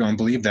is already going to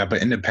believe that,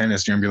 but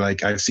independents, you're gonna be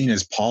like, I've seen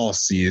his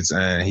policies,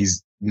 and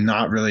he's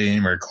not really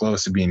anywhere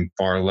close to being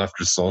far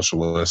left or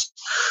socialist.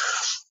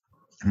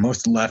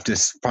 Most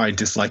leftists probably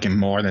dislike him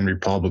more than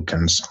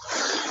Republicans.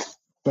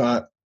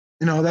 But,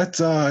 you know, that's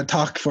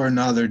talk for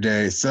another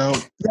day. So,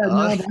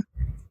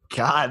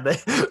 God,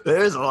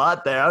 there's a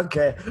lot there.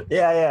 Okay.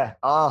 Yeah.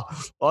 I'll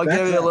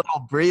give you a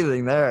little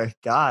breathing there.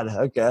 God.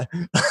 Okay.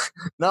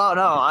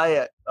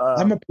 No.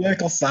 I'm a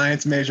political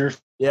science major.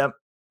 Yep.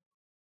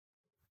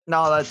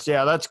 No,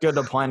 that's good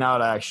to point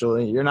out,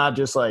 actually. You're not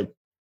just like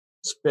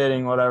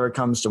spitting whatever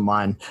comes to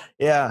mind.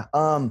 Yeah.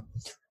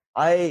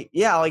 I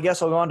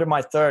guess I'll go on to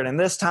my third, and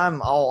this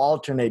time I'll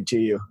alternate to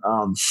you.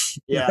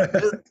 Yeah.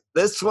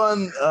 This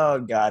one, oh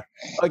God.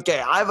 Okay,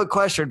 I have a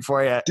question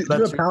for you.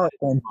 That's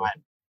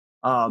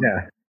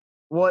yeah.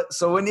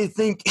 So when you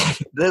think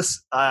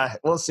this,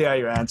 we'll see how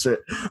you answer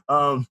it.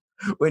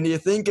 When you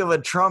think of a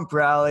Trump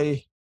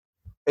rally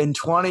in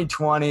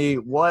 2020,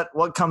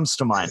 what comes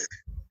to mind?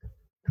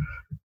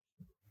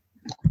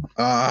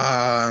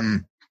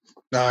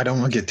 No, I don't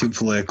want to get too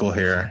political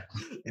here.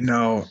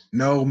 No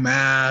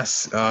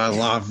masks, a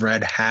lot of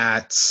red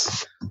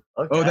hats.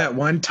 Okay. Oh, that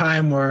one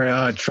time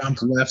where Trump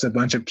left a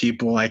bunch of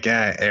people like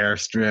at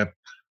airstrip.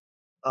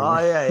 Oh,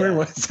 yeah. Where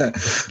was that?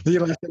 The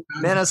election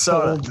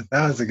Minnesota.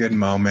 That was a good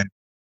moment.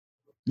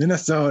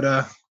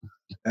 Minnesota.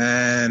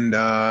 And,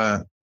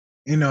 a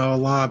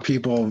lot of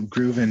people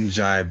grooving,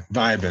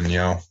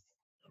 vibing,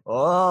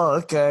 Oh,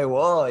 okay.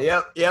 Well,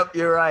 yep,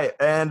 you're right.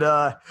 And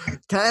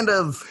kind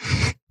of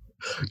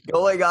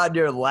going on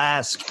your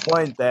last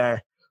point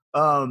there,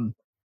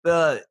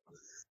 the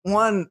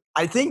one,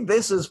 I think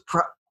this is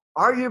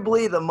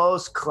arguably the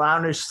most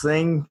clownish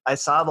thing I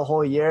saw the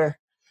whole year.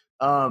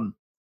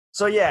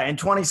 So yeah, in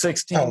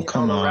 2016,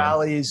 the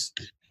rallies,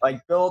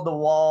 like build the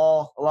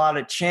wall, a lot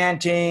of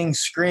chanting,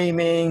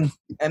 screaming,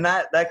 and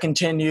that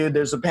continued.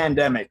 There's a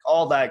pandemic,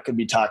 all that could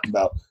be talked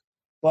about.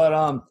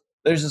 But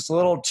there's this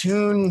little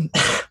tune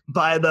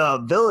by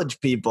the Village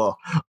People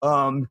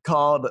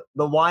called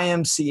the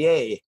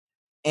YMCA.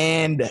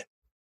 And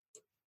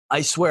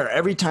I swear,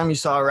 every time you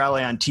saw a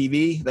rally on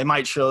TV, they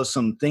might show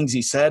some things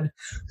he said,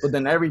 but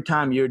then every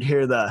time you would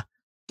hear the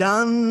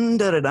dun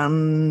da da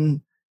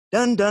dun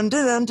dun dun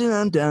dun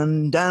dun dun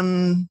dun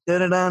dun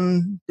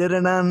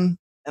dun dun,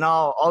 and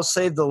I'll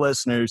save the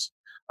listeners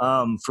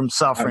from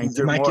suffering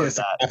through more of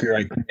that.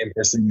 Copyright claim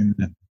for singing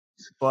that.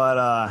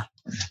 But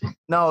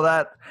no,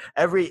 that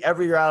every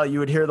rally you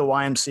would hear the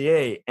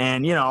YMCA,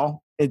 and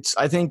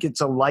I think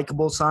it's a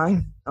likable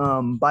song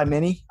by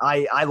many.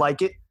 I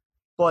like it.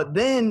 But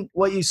then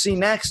what you see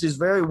next is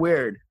very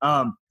weird.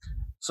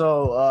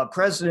 So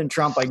President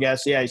Trump, I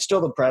guess, yeah, he's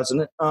still the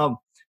president.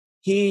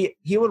 He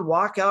would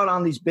walk out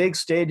on these big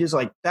stages,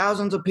 like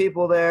thousands of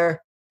people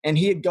there, and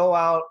he'd go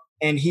out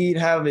and he'd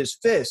have his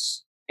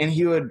fists, and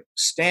he would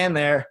stand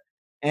there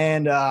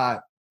and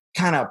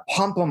kind of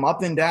pump them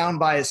up and down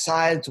by his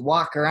sides,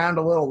 walk around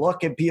a little,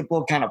 look at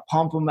people, kind of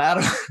pump them at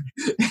him.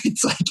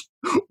 It's like,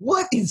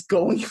 what is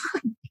going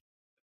on?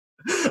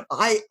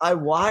 I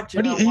watch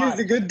it. But he is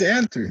a good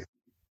dancer.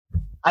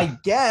 I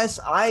guess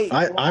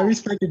I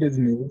respected his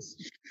moves.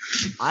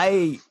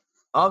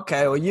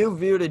 Okay, well, you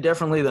viewed it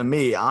differently than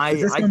me.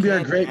 This going to be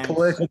a great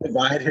political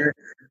divide here.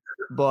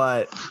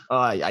 But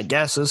I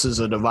guess this is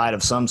a divide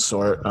of some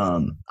sort.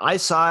 I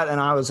saw it and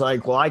I was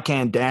like, well, I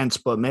can't dance,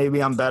 but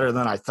maybe I'm better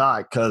than I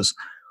thought, because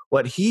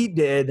what he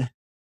did,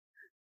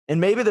 and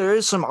maybe there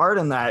is some art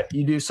in that.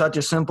 You do such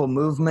a simple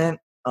movement,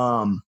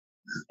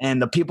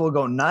 and the people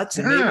go nuts,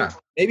 and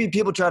maybe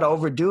people try to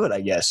overdo it, I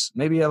guess.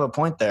 Maybe you have a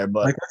point there,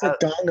 but like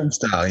that's a Gangnam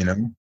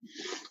Style,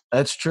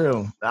 That's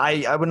true.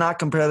 I would not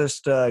compare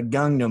this to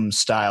Gangnam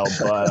Style,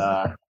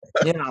 but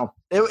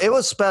it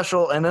was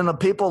special, and then the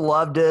people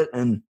loved it,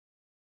 and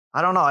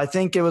I don't know. I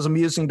think it was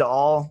amusing to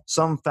all.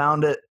 Some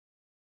found it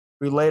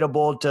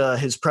relatable to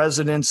his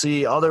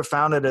presidency. Other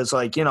found it as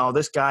like,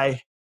 this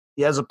guy,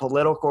 he has a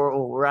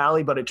political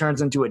rally, but it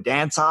turns into a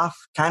dance-off,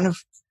 kind of.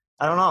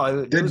 I don't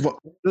know. It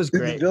was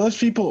great. Did those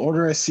people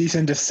order a cease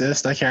and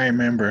desist? I can't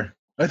remember.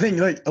 I think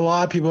like a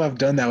lot of people have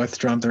done that with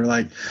Trump. They're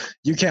like,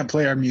 you can't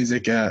play our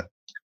music at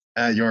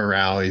your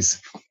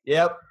rallies.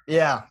 Yep.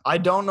 Yeah. I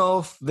don't know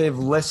if they've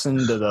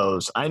listened to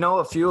those. I know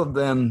a few of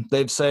them,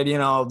 they've said,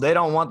 they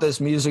don't want this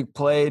music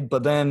played,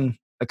 but then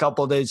a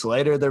couple of days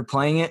later they're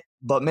playing it,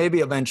 but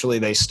maybe eventually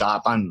they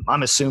stop. I'm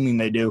assuming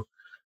they do.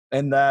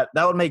 And that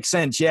would make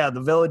sense. Yeah.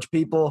 The Village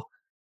People.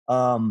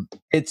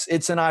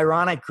 It's an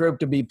ironic group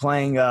to be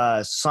playing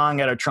a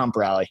song at a Trump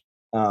rally.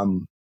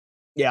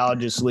 Yeah, I'll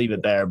just leave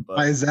it there. But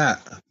why is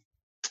that?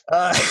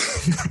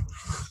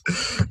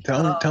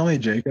 Tell me,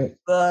 Jacob.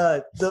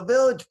 The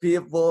Village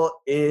People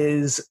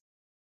is,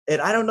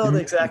 and I don't know the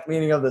exact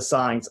meaning of the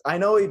songs. I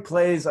know he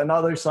plays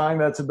another song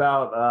that's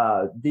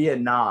about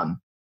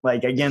Vietnam,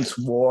 like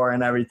against war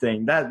and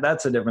everything.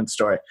 That's a different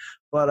story.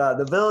 But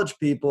the Village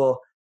People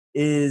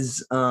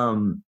is,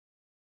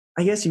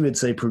 I guess you would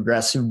say,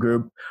 progressive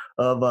group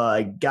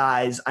of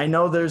guys. I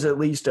know there's at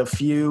least a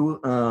few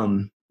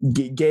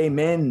gay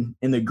men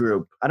in the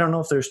group. I don't know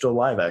if they're still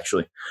alive,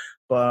 actually,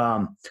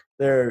 but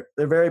they're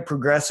very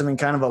progressive and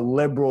kind of a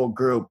liberal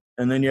group.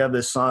 And then you have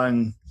this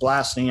song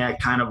blasting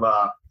at kind of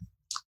a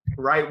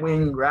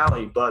right-wing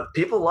rally, but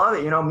people love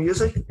it.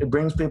 Music, it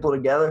brings people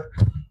together,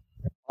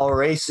 all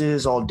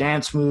races, all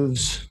dance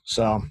moves.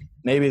 So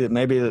maybe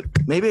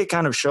it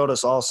kind of showed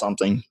us all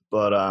something,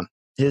 but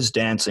his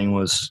dancing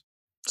was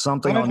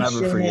something I'll I'm never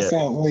sure forget.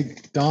 that,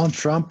 like Donald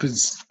Trump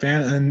is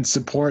fan and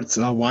supports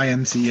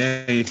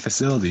YMCA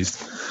facilities.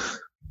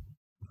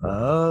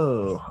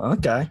 Oh,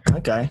 okay. I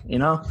played.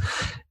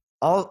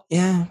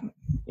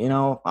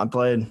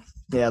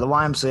 Yeah, the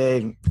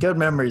YMCA. Good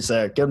memories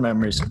there. Good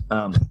memories.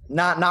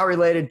 Not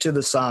related to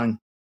the song,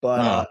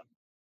 but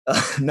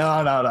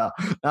no,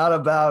 not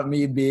about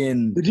me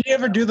being. Did he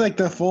ever do like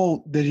the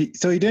full?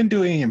 So he didn't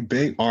do any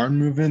big arm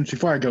movements.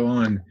 Before I go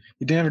on,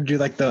 he didn't ever do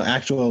like the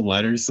actual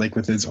letters, like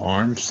with his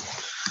arms.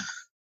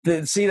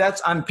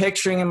 I'm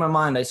picturing in my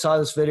mind. I saw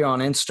this video on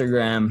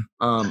Instagram.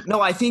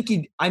 No, I think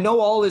I know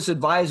all his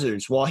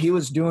advisors while he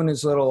was doing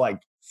his little like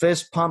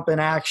fist pumping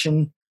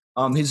action.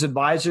 His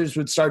advisors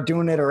would start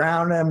doing it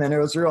around him, and it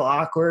was real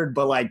awkward.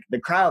 But like the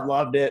crowd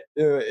loved it.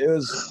 It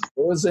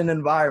was an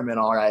environment,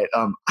 all right.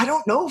 I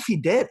don't know if he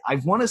did. I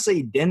want to say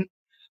he didn't,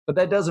 but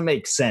that doesn't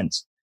make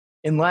sense.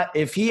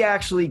 If he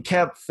actually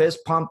kept fist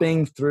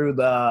pumping through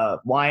the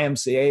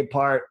YMCA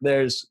part,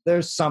 there's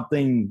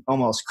something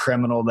almost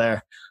criminal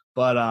there.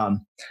 But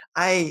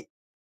I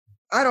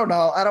don't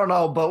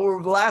know. But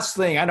the last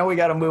thing, I know we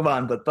got to move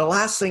on. But the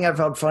last thing I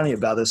found funny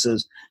about this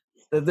is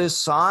that this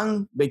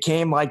song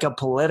became like a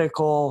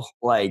political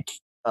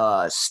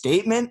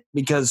statement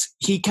because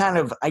he kind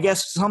of, I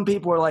guess some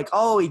people were like,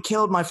 oh, he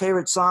killed my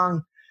favorite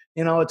song.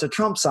 It's a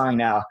Trump song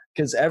now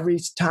because every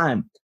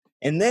time.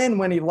 And then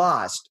when he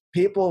lost,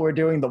 people were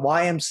doing the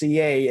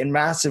YMCA in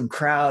massive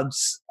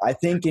crowds, I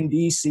think in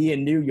DC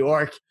and New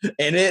York.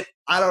 And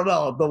I don't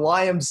know, the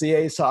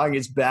YMCA song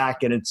is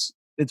back and it's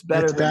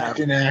better It's than back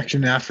in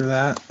action after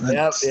that.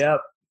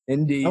 Yep.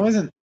 Indeed. I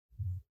wasn't.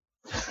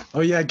 Oh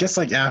yeah, I guess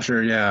like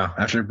after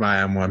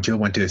Bayam one, people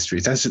went to the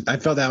streets. I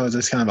felt that was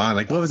just kind of odd.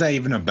 Like, what was that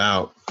even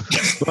about?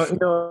 But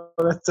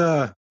that's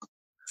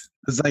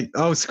it's like,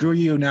 oh, screw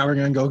you. Now we're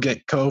gonna go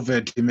get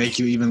COVID to make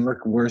you even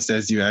look worse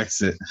as you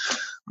exit.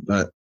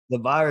 But the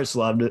virus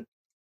loved it.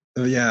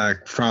 Yeah,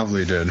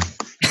 probably did.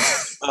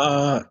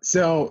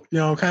 So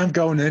kind of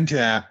going into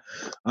that,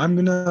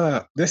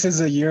 this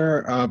is a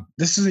year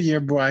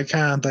where I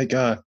kind of like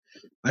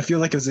I feel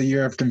like it's a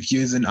year of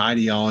confusing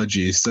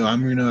ideologies. So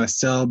I'm gonna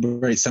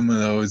celebrate some of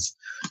those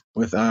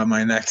with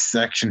my next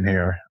section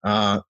here.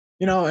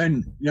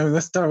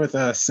 Let's start with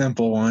a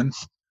simple one.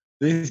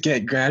 These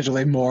get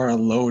gradually more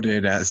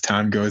loaded as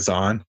time goes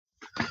on.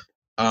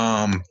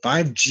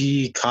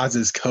 5G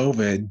causes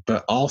COVID,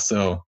 but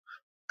also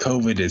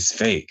COVID is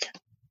fake.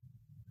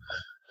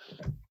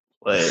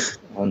 Wait,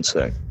 1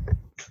 sec.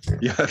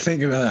 Yeah,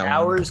 think about that.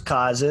 Towers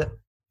cause it,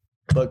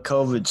 but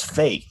COVID's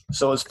fake.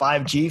 So is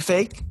 5G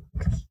fake?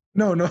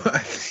 No. No.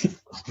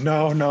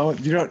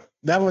 You don't.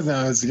 That wasn't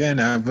what I was getting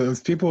at. But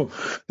those people,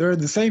 they're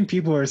the same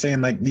people who are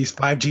saying like these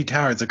 5G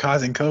towers are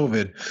causing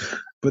COVID,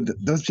 but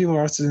those people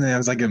are also saying that it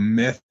was like a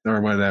myth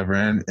or whatever.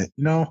 And I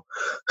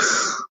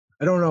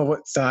don't know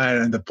what side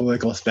of the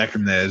political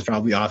spectrum that is.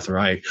 Probably off the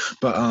right,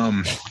 but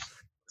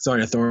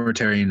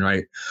authoritarian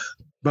right.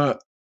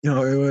 But it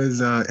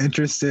was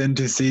interesting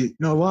to see.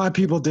 A lot of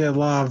people did a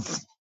lot of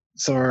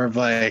sort of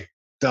like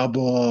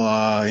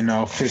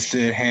double,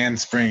 fisted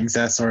handsprings,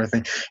 that sort of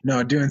thing.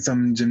 Doing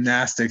some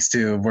gymnastics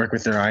to work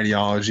with their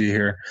ideology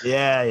here.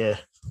 Yeah.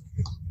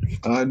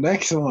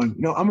 Next one.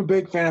 I'm a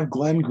big fan of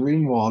Glenn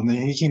Greenwald, and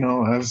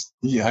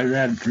I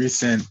read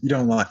recent.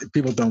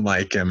 People don't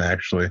like him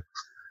actually.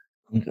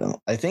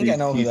 I think I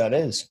know who that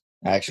is.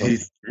 Actually,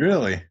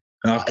 really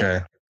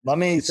okay. Let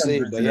me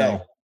see. But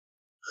yeah.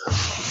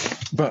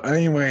 But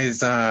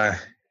anyways,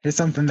 here's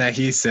something that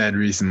he said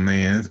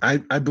recently, and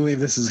I believe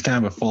this is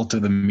kind of a fault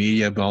of the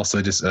media, but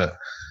also just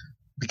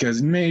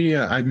because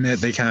media, I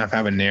admit they kind of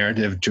have a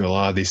narrative to a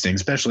lot of these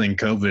things, especially in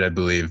COVID, I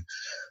believe.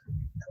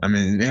 I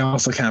mean, they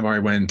also kind of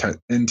already went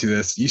into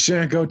this. You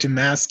shouldn't go to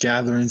mass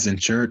gatherings in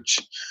church,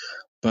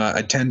 but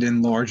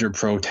attending larger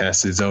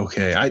protests is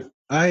okay.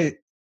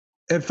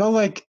 It felt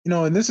like,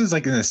 and this is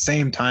like in the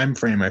same time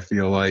frame, I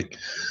feel like.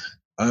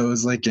 It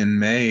was like in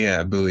May,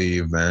 I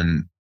believe,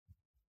 and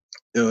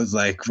it was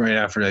like right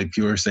after like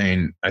people were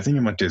saying, I think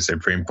it went to the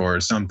Supreme Court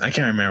or something. I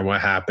can't remember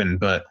what happened,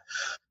 but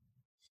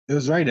it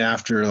was right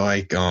after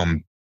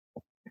that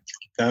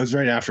was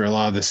right after a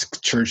lot of this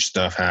church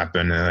stuff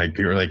happened, and like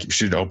people were like, you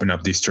should open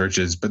up these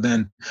churches. But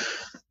then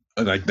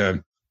like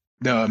the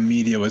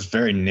media was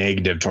very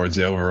negative towards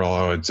the overall,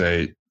 I would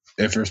say,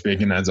 if we're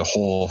speaking as a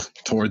whole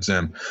towards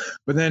them.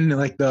 But then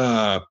like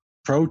the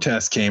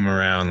protests came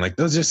around, like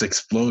those just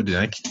exploded.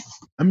 I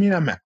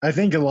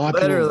think a lot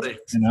of people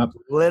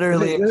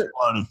literally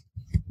exploded.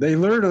 They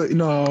literally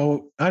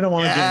I don't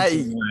want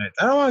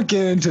to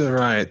get into the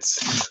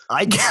riots.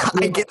 I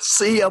can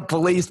see a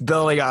police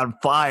building on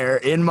fire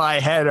in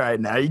my head right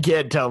now. You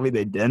can't tell me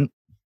they didn't.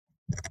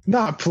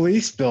 Not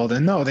police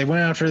building. No, they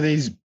went after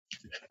these.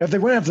 If they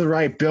went after the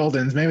right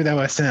buildings, maybe that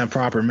would send a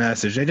proper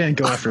message. They didn't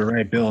go after the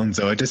right buildings,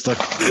 so it just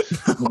looked.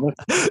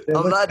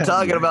 I'm not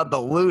talking about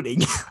the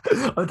looting.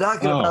 I'm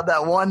talking about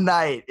that one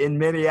night in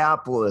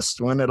Minneapolis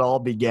when it all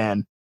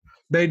began.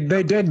 They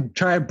did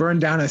try to burn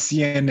down a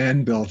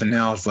CNN building.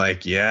 Now it's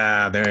like,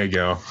 yeah, there you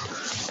go.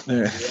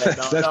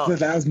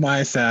 That was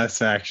my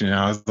satisfaction.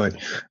 I was like,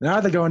 now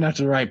they're going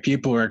after the right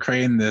people who are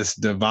creating this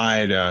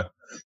divide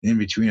in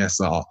between us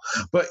all.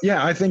 But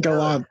yeah, I think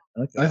I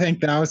think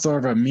that was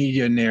sort of a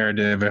media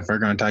narrative if we're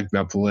going to talk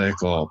about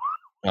political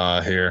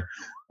here.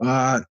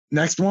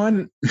 Next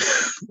one,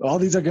 all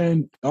these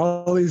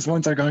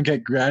ones are going to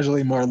get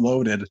gradually more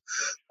loaded.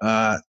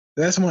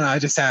 This one I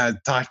just had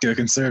to talk to a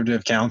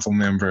conservative council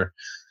member,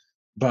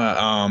 but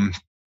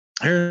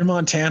here in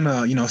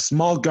Montana,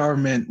 small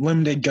government,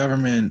 limited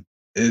government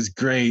is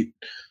great,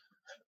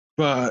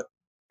 but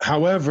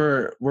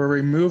however, we're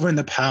removing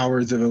the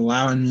powers of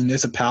allowing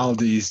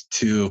municipalities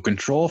to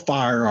control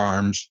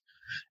firearms,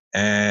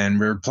 and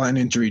we're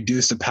planning to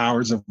reduce the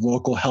powers of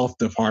local health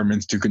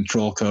departments to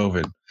control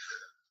COVID.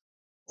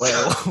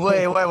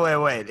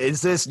 Wait.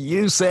 Is this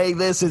you saying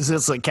this? Is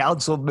this a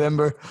council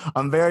member?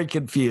 I'm very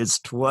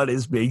confused. What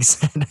is being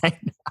said right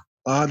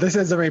now? This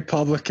is a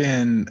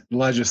Republican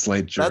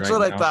legislature. That's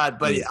what I thought,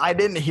 but I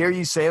didn't hear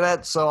you say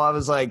that, so I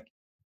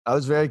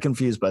was very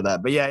confused by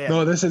that. But yeah.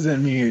 No, this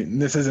isn't me.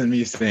 This isn't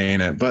me saying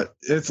it, but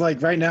it's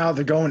like right now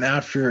they're going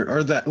after,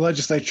 or that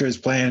legislature is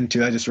planning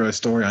to. I just wrote a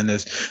story on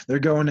this. They're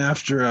going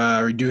after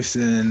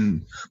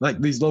reducing like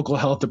these local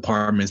health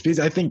departments, because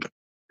I think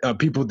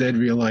people did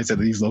realize that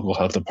these local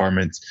health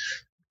departments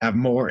have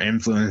more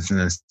influence than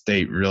the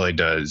state really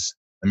does.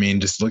 I mean,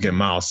 just look at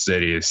Miles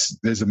City.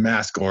 There's a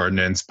mask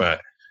ordinance,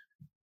 but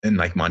in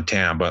like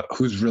Montana, but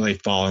who's really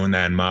following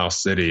that in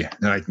Miles City?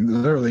 Like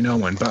literally no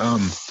one, but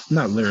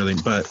not literally,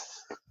 but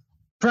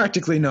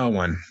practically no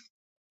one.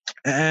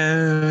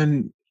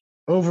 And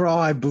overall,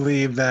 I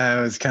believe that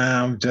it was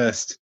kind of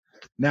just,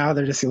 now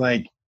they're just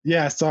like,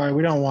 yeah, sorry,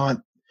 we don't want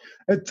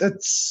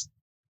it's.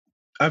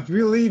 I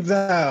believe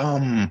that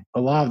a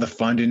lot of the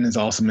funding is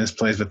also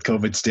misplaced with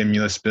COVID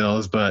stimulus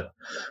bills, but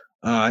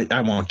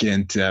I won't get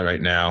into that right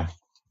now.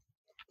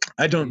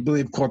 I don't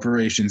believe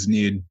corporations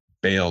need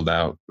bailed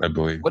out, I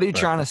believe. What are you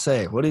trying to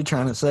say? What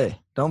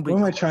Don't be. What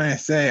am I trying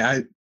to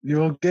say?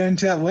 We'll get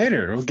into that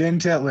later.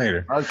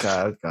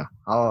 Okay.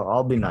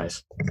 I'll be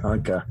nice.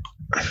 Okay.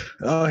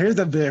 Oh, here's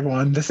a big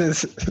one. This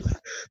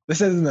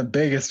isn't the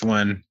biggest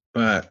one,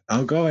 but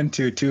I'll go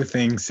into two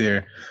things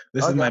here.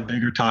 This is my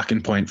bigger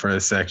talking point for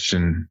this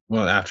section.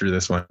 Well, after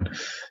this one,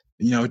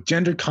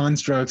 gender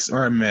constructs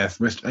are a myth,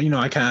 which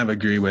I kind of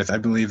agree with. I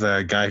believe that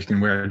a guy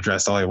can wear a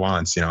dress all he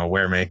wants.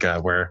 Wear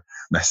makeup, wear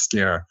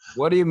mascara.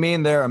 What do you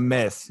mean they're a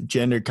myth?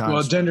 Gender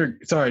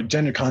constructs. Well,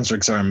 gender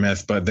constructs are a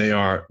myth, but they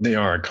are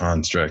a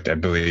construct. I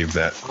believe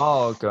that.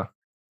 Oh, okay.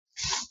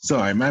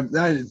 Sorry,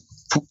 I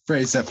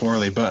phrased that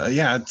poorly, but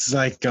yeah, it's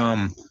like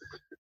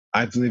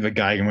I believe a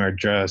guy can wear a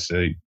dress,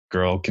 a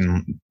girl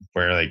can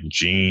wear like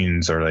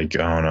jeans or like,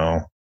 I don't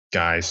know,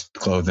 guys'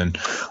 clothing,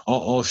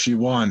 all she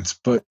wants.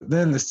 But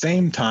then at the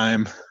same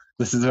time,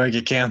 this is where I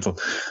get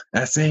canceled.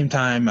 At the same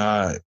time,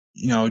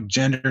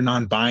 gender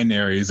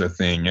non-binary is a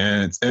thing,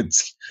 and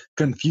it's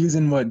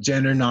confusing what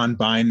gender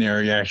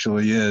non-binary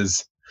actually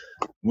is.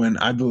 When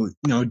I believe,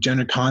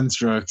 gender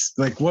constructs,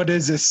 like what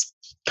is this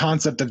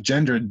concept of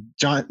gender?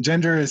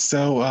 Gender is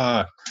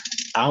so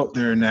out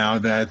there now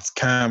that it's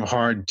kind of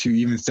hard to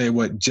even say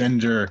what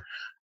gender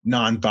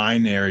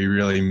non-binary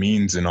really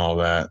means and all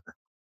that.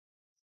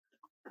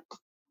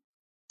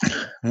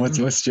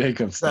 What's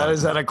Jacob's thought?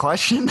 Is that a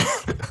question?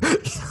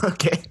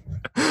 Okay.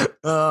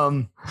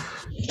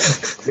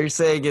 You're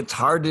saying it's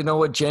hard to know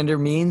what gender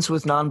means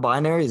with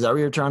non-binary? Is that what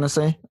you're trying to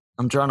say?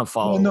 I'm trying to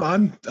follow. Well,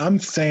 no, I'm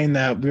saying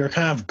that we're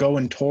kind of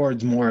going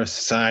towards more a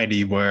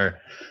society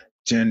where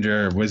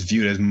gender was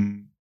viewed as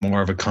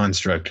more of a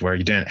construct, where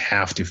you didn't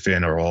have to fit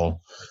in a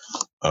role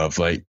of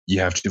like you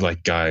have to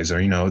like guys, or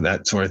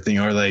that sort of thing,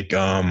 or like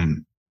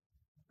you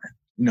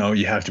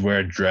have to wear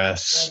a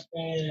dress.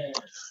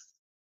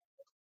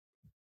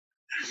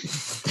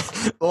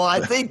 Well, I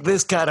think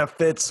this kind of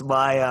fits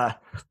my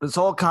this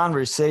whole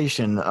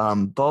conversation.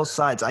 Both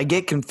sides. I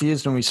get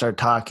confused when we start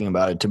talking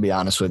about it, to be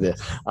honest with you.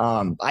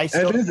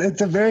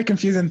 It's a very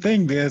confusing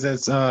thing, because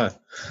it's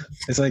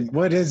like,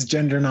 what is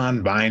gender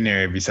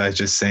non-binary besides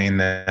just saying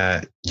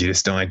that you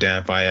just don't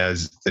identify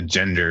as a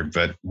gender?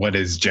 But what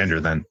is gender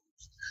then?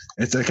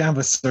 It's a kind of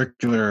a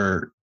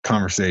circular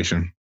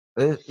conversation.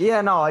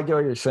 Yeah, no, I get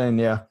what you're saying.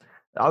 Yeah,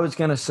 I was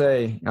gonna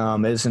say,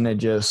 isn't it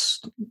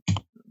just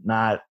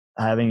not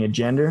having a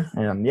gender?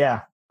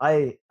 Yeah,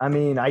 I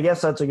mean, I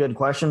guess that's a good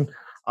question.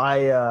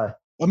 I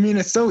mean,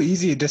 it's so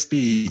easy to just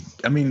be,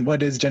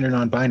 what is gender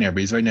non-binary?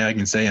 Because right now I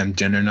can say I'm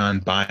gender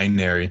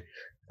non-binary,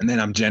 and then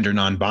I'm gender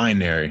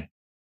non-binary.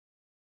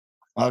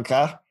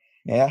 Okay.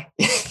 Yeah.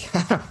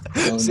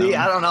 See,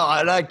 I don't know.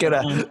 I'm not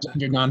gonna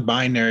gender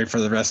non-binary for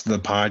the rest of the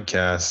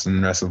podcast and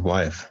the rest of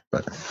life.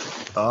 But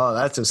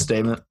that's a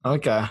statement.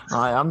 Okay,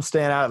 I'm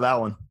staying out of that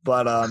one.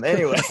 But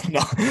anyway,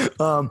 no.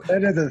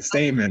 That is a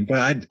statement,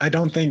 but I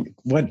don't think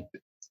what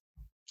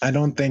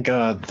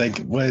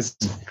is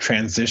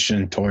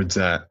transition towards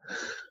that?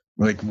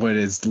 Like, what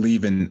is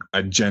leaving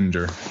a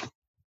gender?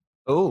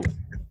 Oh,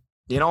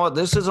 you know what?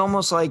 This is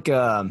almost like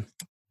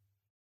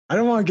I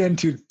don't want to get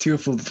into too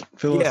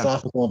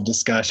philosophical of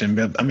discussion,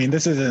 but I mean,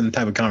 this isn't the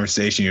type of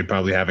conversation you'd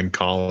probably have in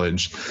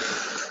college.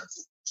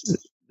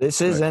 This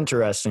is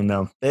interesting,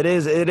 though. It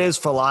is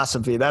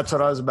philosophy. That's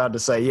what I was about to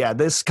say. Yeah,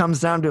 this comes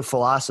down to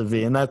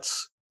philosophy, and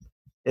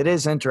it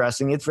is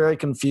interesting. It's very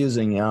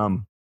confusing.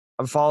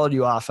 I've followed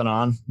you off and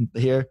on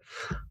here,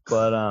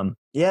 but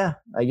yeah,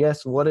 I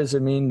guess what does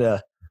it mean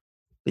to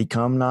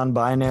become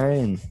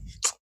non-binary?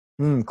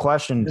 And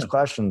questions.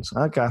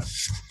 Okay.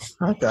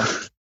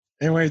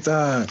 Anyways,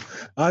 I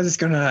was just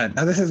gonna.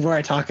 Now this is where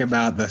I talk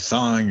about the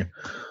song.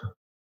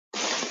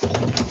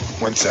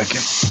 1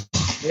 second.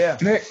 Yeah.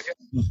 Nick.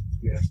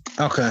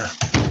 Okay.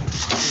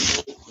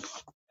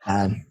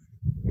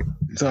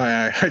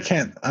 Sorry, I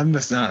can't. I'm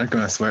just not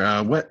going to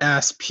swear. Wet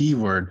Ass P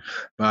Word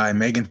by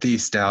Megan Thee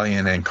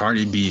Stallion and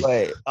Cardi B.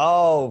 Wait.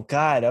 Oh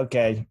God.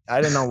 Okay. I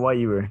didn't know what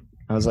you were.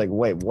 I was like,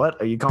 wait, what?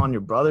 Are you calling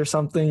your brother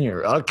something?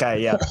 Or okay,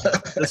 yeah.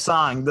 The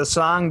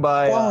song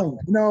by. Oh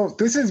no,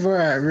 this is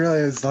where I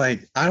really was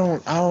like,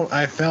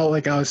 I felt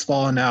like I was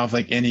falling out of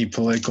like any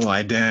political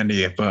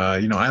identity.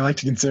 But I like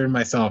to consider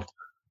myself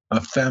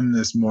a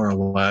feminist more or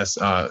less,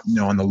 on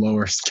the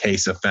lowest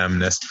case of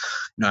feminist.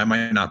 I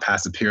might not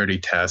pass the purity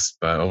test,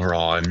 but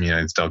overall,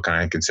 I still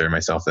kind of consider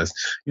myself this.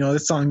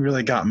 This song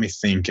really got me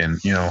thinking,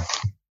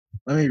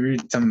 let me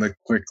read some of the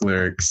quick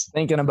lyrics.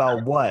 Thinking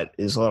about what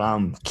is what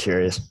I'm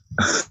curious.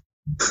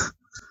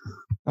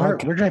 Where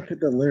did I put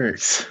the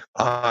lyrics?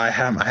 I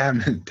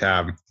haven't in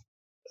tab.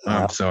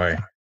 I'm sorry.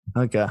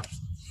 Okay.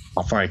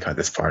 I'll probably cut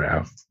this part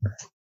out.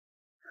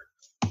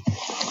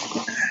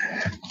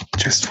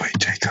 Just wait,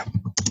 Jacob.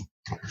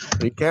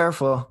 Be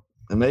careful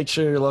and make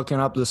sure you're looking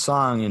up the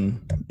song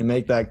and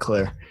make that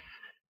clear.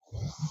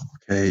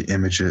 Okay,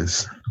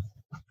 images.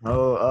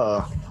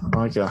 Oh,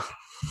 okay.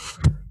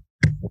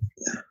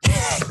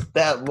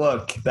 That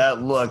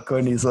look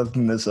when he's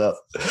looking this up.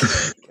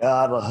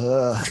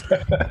 God,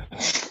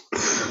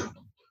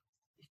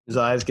 his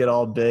eyes get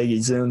all big. He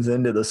zooms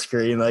into the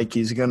screen like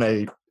he's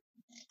gonna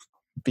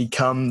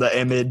become the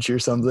image or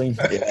something.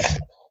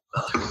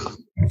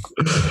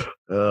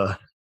 Yeah.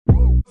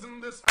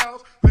 In this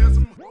house, there's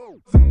some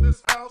hoes in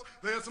this house,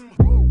 there's some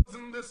hoes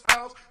in this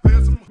house,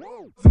 there's some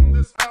hoes in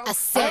this house. I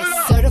said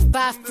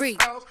certified free,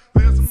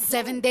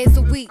 7 days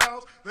a week.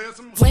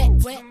 Wet,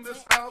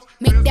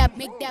 make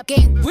that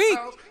game weak.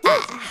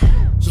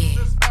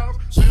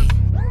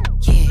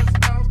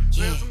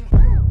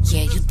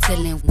 Yeah, you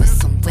dealing with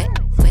some wet.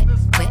 Bring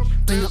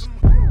up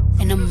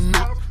and I'm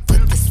out for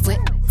this wet.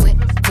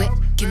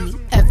 Give me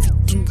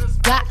everything you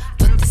got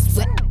for this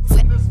wet.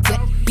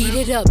 Beat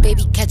it up,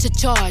 baby, catch a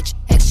charge.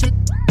 Extra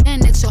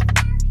and extra.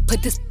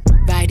 Put this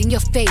right in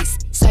your face.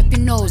 Swipe your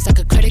nose like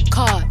a credit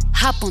card.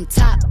 Hop on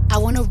top, I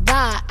wanna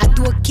ride. I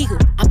do a giggle,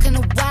 I'm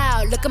kinda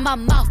wild. Look at my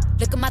mouth,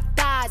 look at my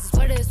thighs. It's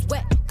wet, it's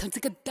wet. Come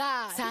take a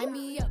dive. Tie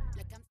me up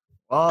like I'm.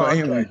 Oh,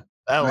 okay.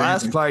 That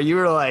last part, you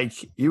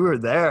were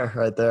there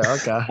right there.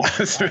 Okay. I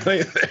was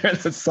really there in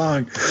the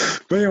song.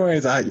 But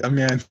anyways, I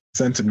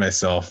censored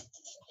myself.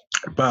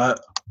 But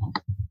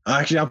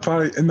actually, I'll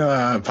probably, in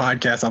the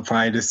podcast, I'll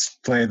probably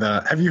just play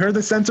have you heard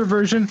the censor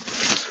version?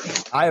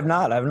 I have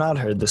not. I've not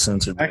heard the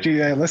censor version.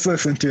 Actually, let's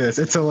listen to this.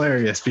 It's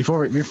hilarious.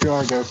 Before I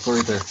go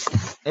further.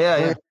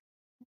 Yeah.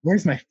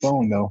 Where's my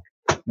phone, though?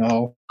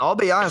 No. I'll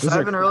be honest, I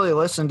haven't really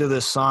listened to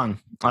this song.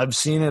 I've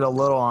seen it a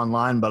little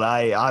online, but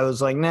I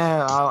was like,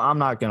 nah, I'm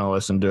not going to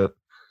listen to it.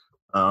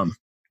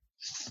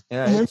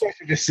 Maybe I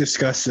should just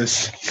discuss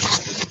this.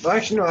 Well,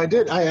 actually, no, I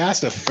did. I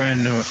asked a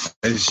friend who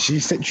she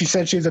said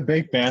she's a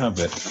big fan of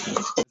it.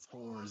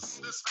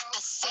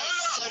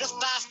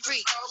 Certified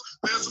free,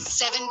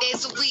 7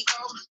 days a week.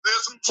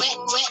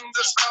 Wet,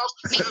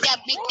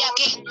 make that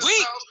game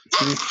weak.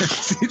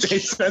 See, they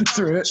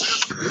censor it.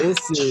 This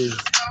is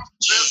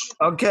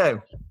okay.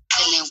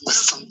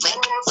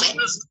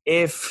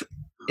 If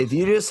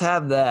you just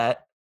have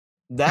that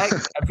I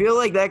feel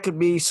like that could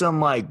be some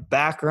like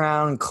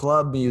background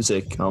club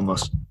music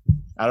almost.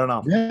 I don't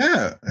know.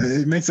 Yeah,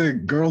 it makes a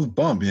girl's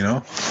bump,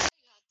 All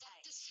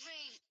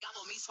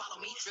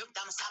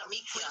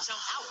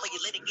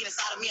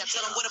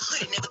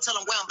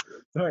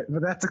right,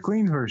 but that's a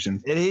clean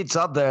version. It heats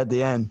up there at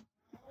the end.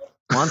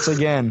 Once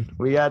again,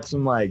 we got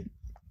some like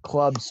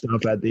club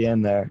stuff at the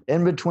end there.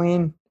 In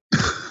between,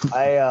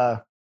 I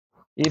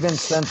even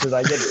censored.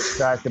 I get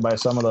distracted by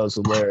some of those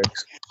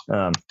lyrics.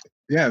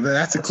 Yeah, but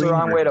that's the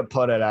wrong way to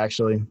put it,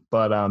 actually.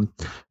 But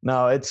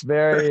no, it's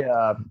very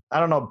I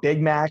don't know, Big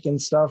Mac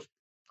and stuff.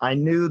 I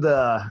knew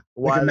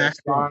why the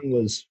song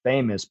was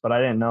famous, but I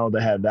didn't know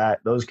they had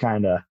those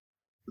kind of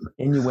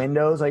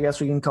innuendos, I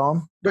guess we can call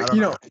them. But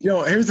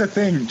here's the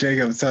thing,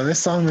 Jacob. So this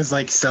song is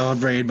like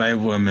celebrated by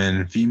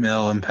women,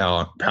 female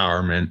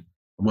empowerment,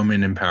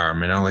 women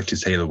empowerment. I don't like to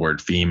say the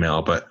word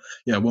female, but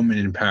yeah, women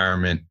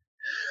empowerment.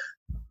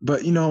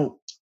 But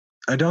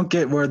I don't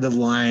get where the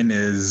line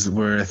is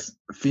with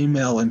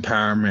female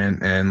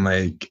empowerment and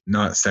like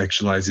not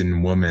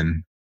sexualizing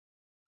women.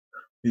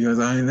 Because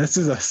this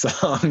is a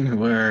song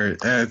where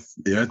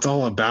it's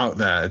all about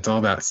that. It's all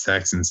about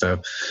sex and stuff.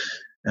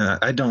 And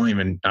I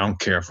don't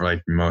care for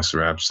like most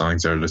rap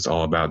songs that are just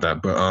all about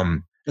that. But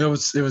it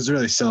was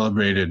really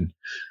celebrated.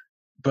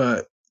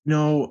 But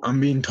I'm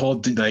being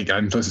told to like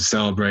I'm supposed to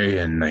celebrate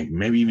and like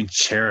maybe even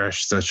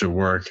cherish such a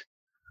work.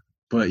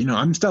 But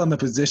I'm still in the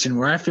position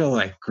where I feel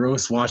like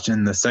gross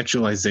watching the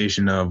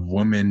sexualization of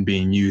women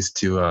being used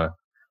to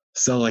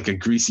sell like a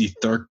greasy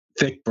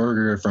thick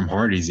burger from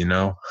Hardee's,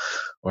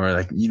 or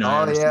like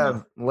Oh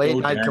yeah, late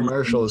night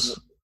commercials.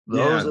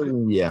 Those are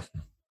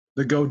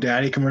the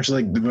GoDaddy commercial,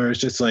 like where it's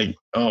just like,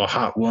 oh,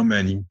 hot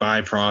woman, you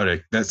buy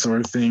product, that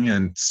sort of thing.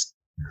 And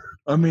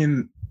I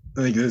mean,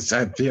 like this,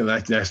 I feel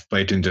like that's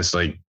blatant, just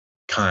like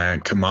kind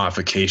of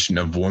commodification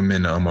of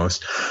women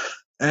almost.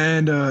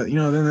 And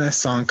then that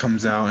song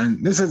comes out,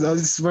 and this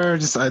is where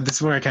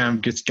I kind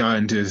of just got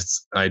into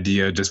this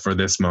idea just for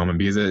this moment,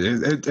 because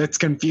it's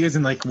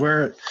confusing. Like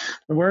where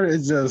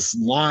is this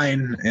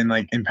line in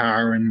like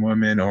empowering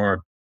women,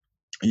 or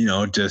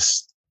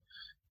just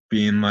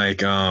being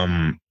like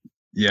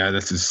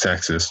this is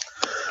sexist,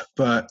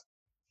 but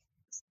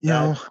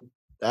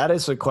that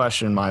is a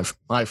question,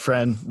 my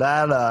friend.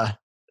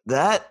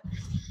 That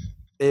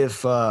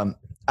if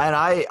and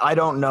I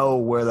don't know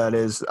where that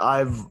is.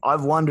 I've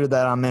wondered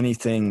that on many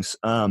things.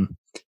 And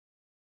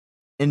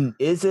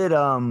is it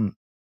I'm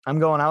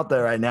going out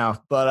there right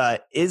now,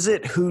 but is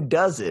it who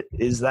does it?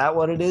 Is that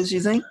what it is,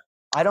 you think?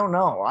 I don't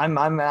know.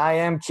 I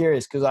am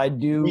curious, because I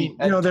do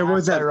there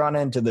was that I run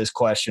into this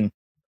question.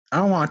 I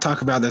don't want to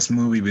talk about this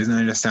movie because then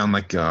I just sound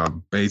like a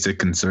basic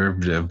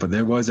conservative, but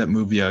there was that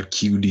movie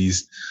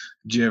Cuties.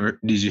 Did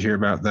you hear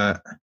about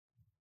that?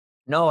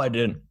 No, I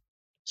didn't.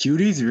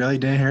 Cuties? You really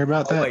didn't hear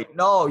about that? Wait,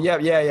 no, yeah.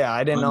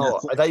 I didn't know.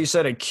 Netflix. I thought you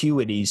said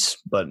acuities,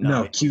 but no.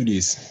 No,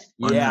 Cuties.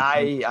 Yeah,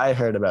 I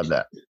heard about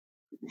that.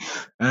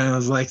 And it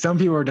was like, some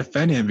people were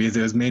defending it because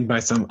it was made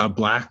by a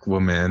black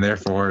woman, and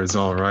therefore it's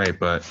all right.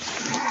 But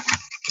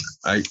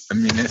I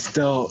mean, it's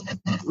still,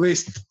 at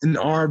least in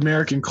our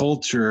American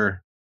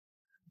culture,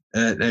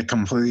 it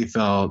completely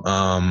felt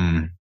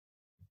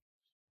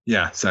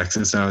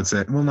sexist, I would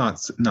say. Well, not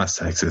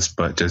sexist,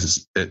 but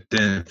just it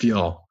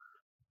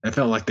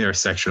felt like they were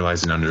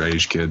sexualizing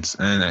underage kids.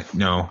 And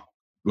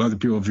other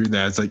people view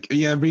that as like,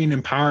 being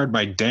empowered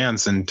by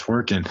dance and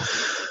twerking.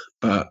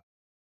 But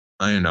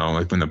I don't know,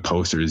 like when the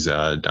posters,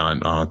 I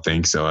don't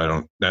think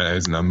so. That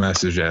isn't a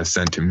message that's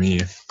sent to me.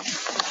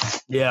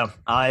 Yeah,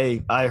 I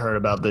heard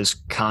about this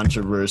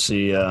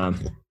controversy.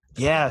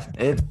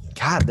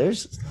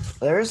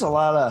 There's a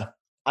lot of,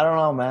 I don't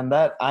know, man,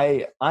 that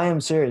I am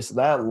serious.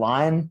 That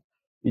line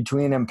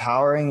between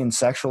empowering and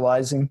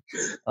sexualizing,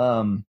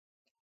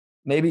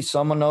 maybe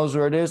someone knows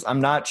where it is.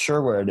 I'm not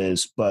sure where it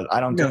is, but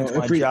I don't think it's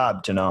my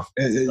job to know.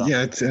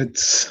 It's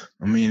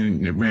I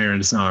mean,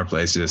 it's not our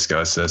place to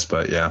discuss this,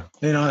 but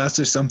that's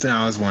just something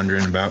I was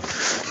wondering about.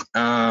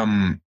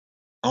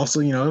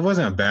 Also, it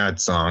wasn't a bad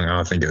song. I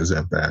don't think it was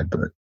that bad,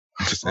 but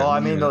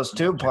those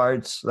two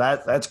parts,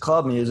 that's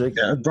club music.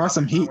 Yeah, it brought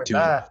some heat to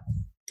it.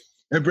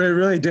 It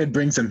really did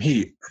bring some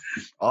heat.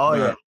 Oh,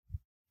 yeah.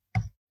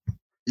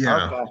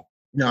 Yeah. Okay.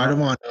 No, I don't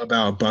want to know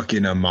about a bucket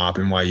and a mop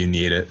and why you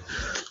need it.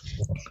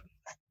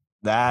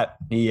 That's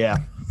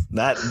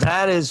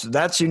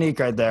unique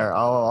right there.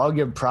 I'll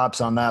give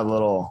props on that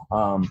little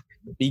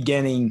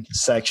beginning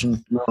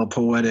section. Little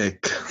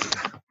poetic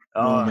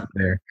moment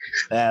there.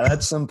 Yeah,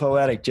 that's some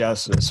poetic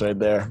justice right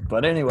there.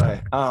 But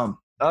anyway,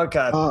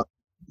 okay.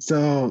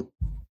 So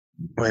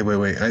wait.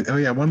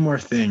 One more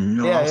thing.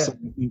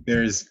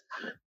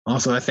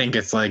 I think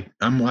it's like,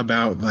 I'm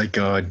about like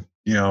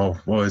what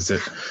was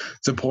it?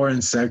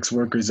 Supporting sex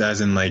workers,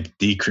 as in like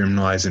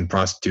decriminalizing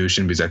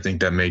prostitution, because I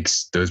think that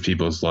makes those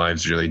people's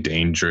lives really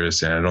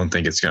dangerous, and I don't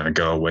think it's going to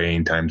go away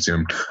anytime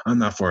soon. I'm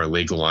not for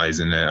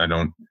legalizing it.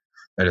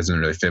 That doesn't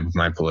really fit with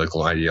my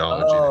political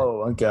ideology.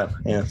 Oh, okay.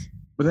 Yeah.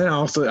 But then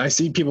also I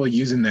see people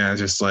using that as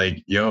just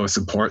like,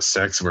 support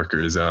sex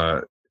workers.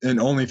 And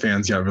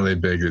OnlyFans got really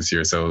big this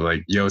year. So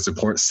like,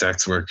 support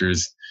sex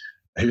workers.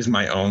 Here's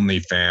my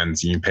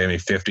OnlyFans. You can pay me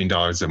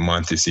 $15 a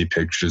month to see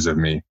pictures of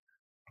me.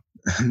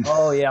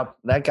 Oh yeah,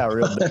 that got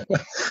real big.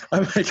 I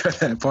might cut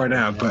that part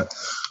out, but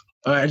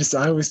I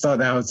always thought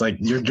that was like,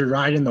 you're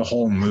deriding the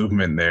whole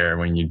movement there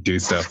when you do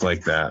stuff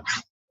like that.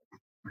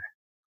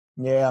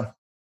 Yeah,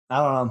 I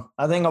don't know.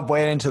 I think I've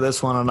waded into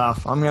this one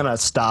enough. I'm gonna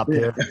stop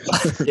here.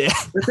 Yeah,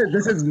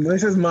 this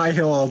is my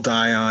hill I'll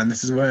die on.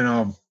 This is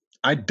when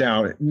I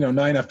doubt it.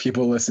 Not enough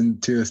people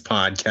listen to this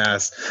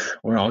podcast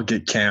or I'll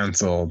get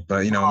canceled.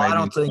 But maybe I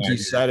don't think you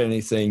said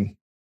anything.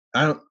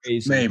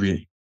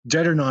 Maybe.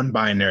 Gender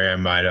non-binary, I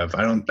might have.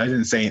 I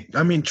didn't say.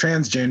 I mean,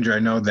 transgender. I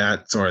know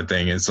that sort of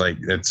thing is like,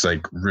 it's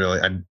like really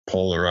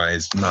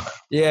polarized.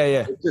 Yeah.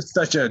 It's just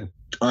such a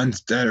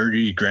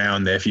unsteady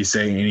ground that if you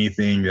say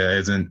anything that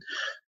isn't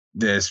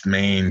this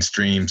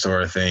mainstream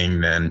sort of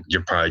thing, then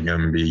you're probably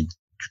going to be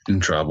in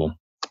trouble.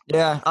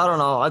 Yeah, I don't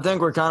know. I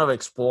think we're kind of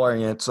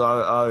exploring it,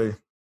 so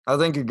I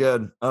think you're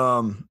good.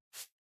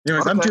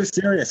 Anyways, I'm too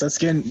serious. Let's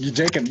get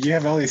Jacob. You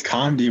have all these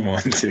comedy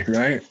ones here,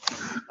 right?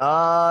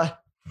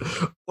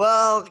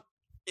 Well,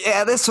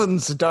 Yeah, this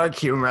one's dark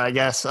humor, I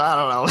guess. I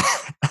don't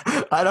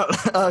know. I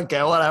don't.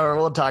 Okay, whatever.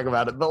 We'll talk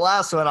about it. The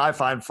last one I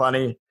find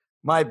funny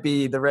might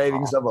be the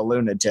ravings of a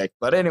lunatic.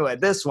 But anyway,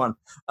 this one.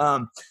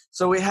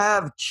 So we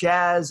have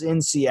Chaz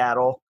in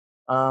Seattle.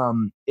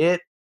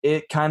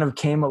 It kind of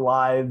came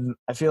alive,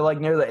 I feel like,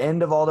 near the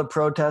end of all the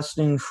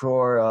protesting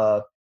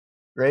for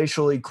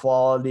racial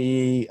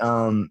equality.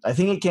 I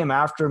think it came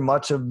after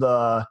much of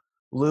the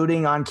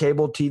looting on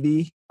cable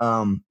TV,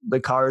 the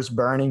cars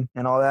burning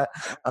and all that.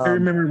 I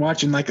remember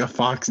watching like a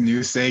Fox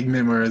News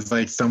segment where it's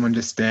like someone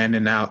just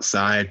standing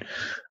outside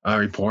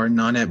reporting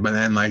on it, but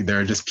then like there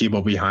are just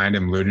people behind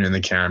him looting, and the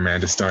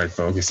cameraman just started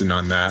focusing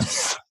on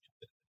that.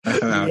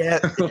 Yeah,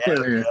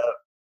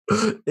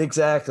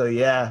 exactly.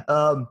 Yeah.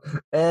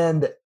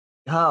 And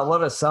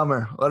what a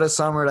summer. What a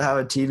summer to have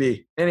a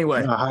TV.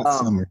 Anyway. Hot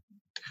summer.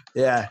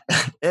 Yeah.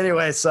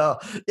 Anyway, so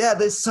yeah,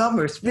 this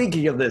summer,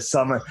 speaking of this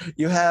summer,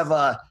 you have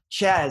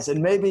Chaz,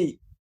 and maybe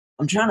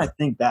I'm trying to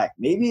think back.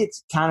 Maybe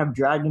it's kind of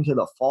dragged into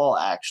the fall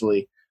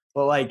actually.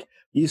 But like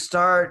you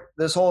start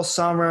this whole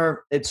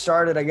summer, it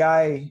started a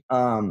guy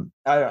a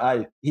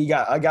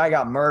guy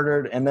got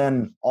murdered, and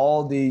then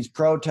all these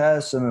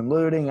protests and then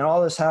looting and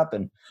all this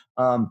happened.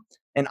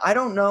 And I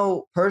don't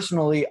know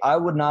personally, I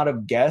would not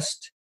have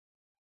guessed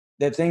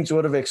that things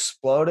would have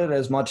exploded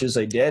as much as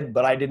they did,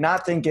 but I did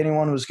not think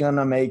anyone was going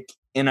to make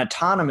an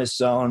autonomous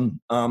zone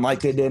like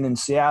they did in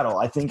Seattle.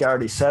 I think I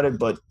already said it,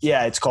 but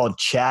yeah, it's called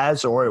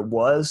Chaz, or it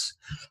was,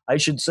 I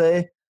should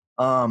say.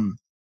 And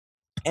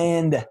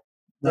the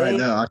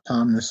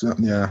autonomous zone,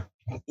 yeah.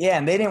 Yeah,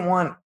 and they didn't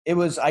want, it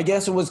was, I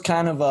guess it was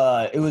kind of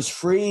it was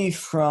free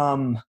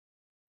from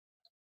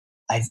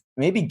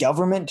maybe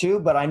government too,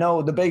 but I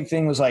know the big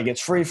thing was like,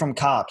 it's free from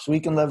cops. We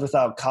can live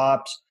without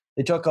cops.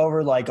 They took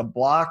over like a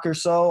block or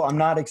so. I'm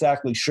not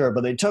exactly sure,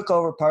 but they took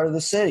over part of the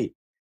city.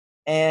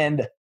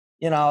 And,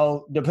 you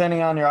know,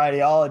 depending on your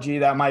ideology,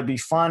 that might be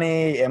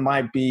funny. It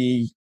might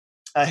be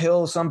a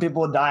hill some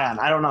people would die on.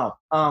 I don't know.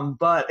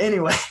 But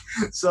anyway,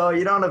 so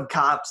you don't have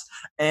cops.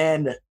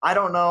 And I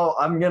don't know.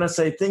 I'm going to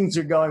say things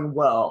are going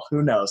well.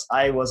 Who knows?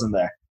 I wasn't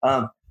there.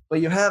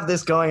 But you have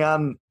this going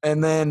on.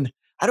 And then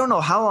I don't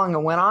know how long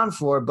it went on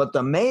for, but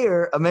the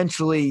mayor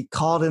eventually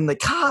called in the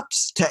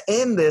cops to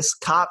end this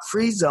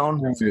cop-free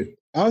zone.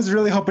 I was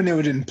really hoping it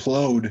would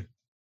implode.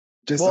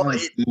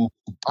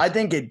 I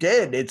think it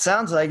did. It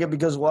sounds like it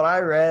because what I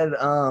read,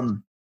 I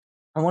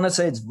want to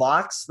say it's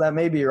Vox. That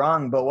may be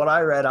wrong, but what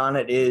I read on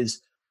it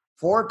is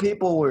 4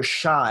 people were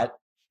shot,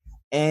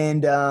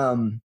 and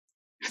there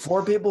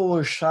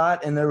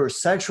were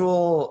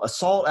sexual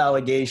assault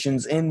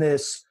allegations in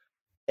this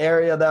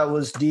area that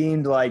was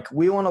deemed like,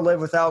 we want to live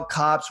without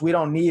cops. We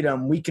don't need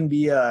them. We can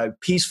be a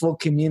peaceful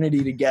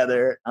community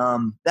together.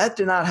 That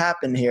did not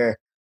happen here.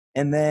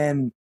 And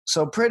then,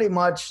 so pretty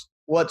much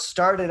what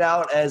started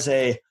out as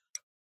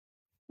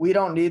we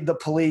don't need the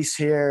police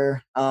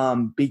here,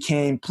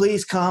 became,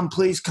 please come.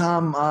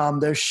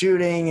 They're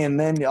shooting. And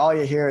then all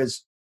you hear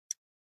is,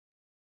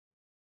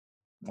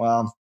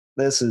 well,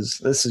 this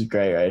is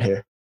great right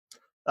here.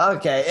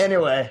 Okay.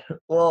 Anyway,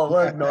 we'll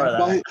ignore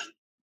that.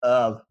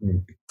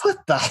 What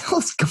the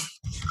hell's going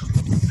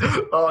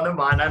on? Oh, never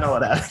mind. I know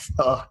what happened.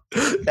 Oh,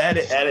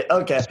 edit.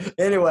 Okay.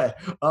 Anyway,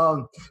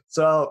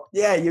 so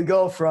yeah, you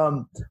go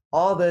from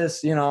all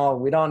this, you know,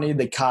 we don't need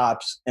the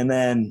cops, and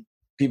then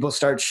people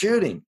start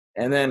shooting,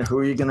 and then who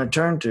are you going to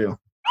turn to?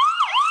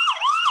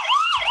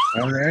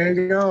 Oh, there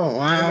you go.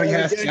 Wow.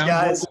 Yes. Good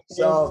guys.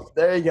 So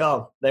there you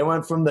go. They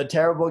went from the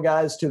terrible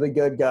guys to the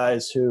good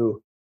guys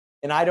who,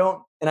 and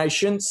I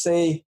shouldn't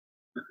say,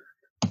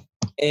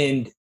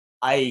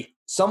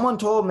 someone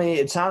told me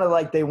it sounded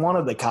like they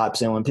wanted the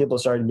cops in when people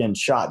started getting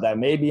shot. That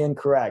may be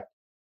incorrect.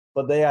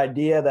 But the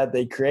idea that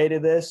they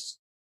created this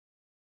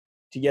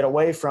to get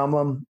away from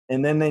them,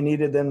 and then they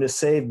needed them to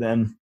save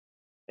them,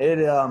 it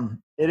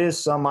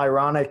is some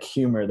ironic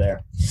humor there.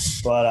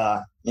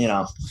 But, you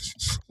know.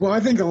 Well, I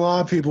think a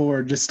lot of people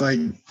were just like,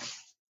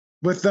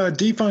 with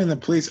defunding the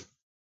police,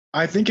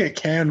 I think it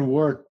can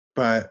work.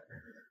 But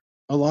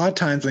a lot of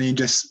times when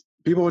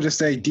people will just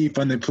say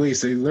defund the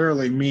police, they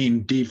literally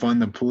mean defund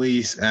the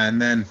police,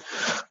 and then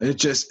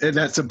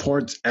that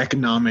supports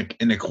economic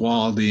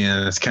inequality,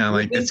 and it's kind of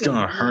like it's going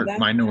to hurt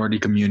minority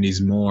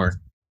communities more.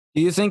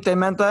 Do you think they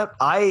meant that?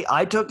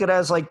 I took it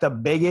as like the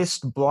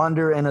biggest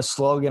blunder in a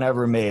slogan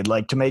ever made,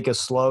 like to make a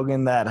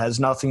slogan that has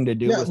nothing to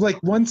do with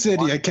like one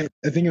city. I think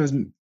it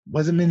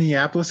was it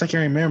Minneapolis? I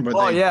can't remember.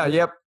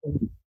 Yep.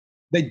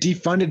 They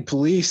defunded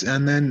police,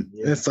 and then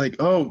it's like,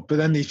 oh, but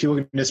then these people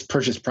can just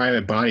purchase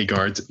private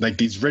bodyguards, like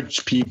these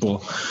rich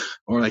people,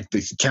 or like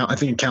I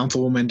think a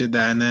councilwoman did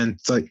that, and then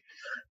it's like,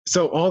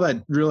 so all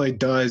that really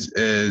does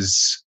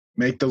is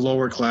make the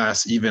lower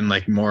class even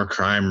like more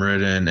crime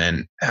ridden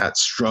and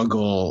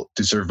struggle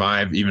to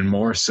survive even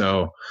more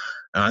so.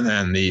 And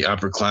then the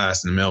upper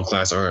class and the middle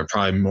class are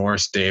probably more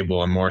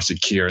stable and more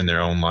secure in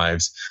their own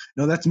lives.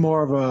 No, that's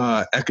more of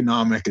a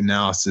economic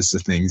analysis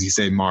of things. You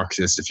say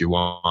Marxist if you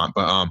want,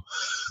 but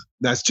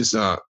that's just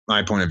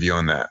my point of view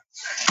on that.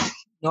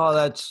 No,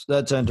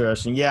 that's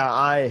interesting. Yeah,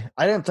 I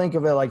didn't think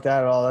of it like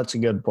that at all. That's a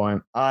good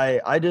point.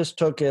 I just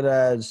took it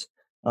as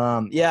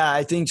yeah,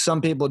 I think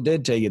some people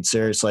did take it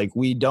serious. Like,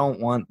 we don't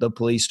want the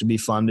police to be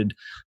funded.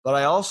 But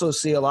I also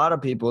see a lot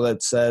of people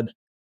that said,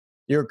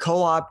 you're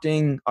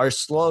co-opting our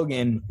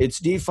slogan.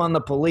 It's defund the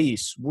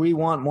police. We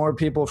want more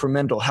people for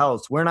mental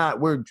health.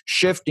 We're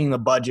shifting the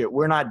budget.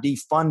 We're not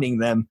defunding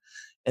them.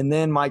 And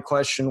then my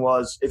question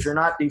was, if you're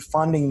not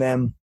defunding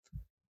them,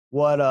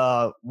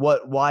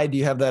 why do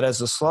you have that as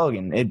a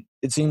slogan?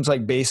 It seems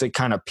like basic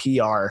kind of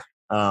PR.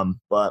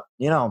 But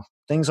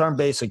things aren't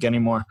basic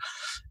anymore.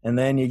 And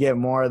then you get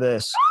more of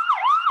this.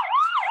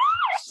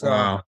 So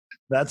Wow.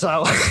 that's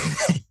how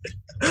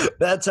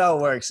that's how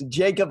it works.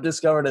 Jacob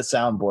discovered a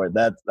soundboard.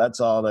 That's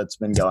all that's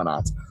been going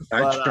on.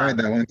 I tried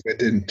that once, but it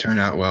didn't turn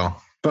out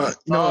well. But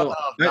No,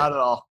 not at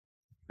all.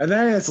 and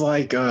then it's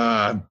like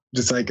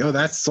just like, oh,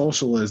 that's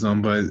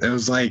socialism, but it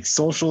was like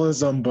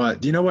socialism,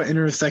 but do you know what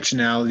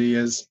intersectionality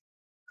is?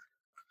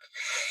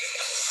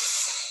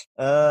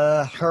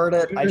 Heard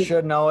it. I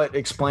should know it.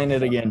 Explain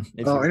it again.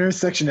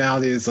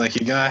 Intersectionality is like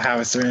you gotta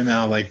have a certain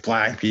amount of like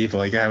black people,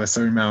 like you gotta have a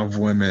certain amount of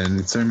women,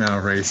 a certain amount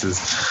of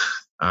races.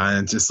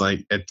 And it's just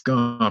like it's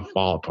gonna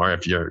fall apart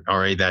if you're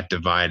already that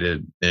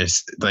divided.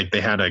 It's like they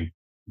had a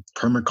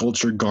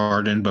permaculture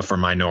garden, but for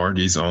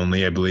minorities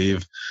only, I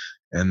believe,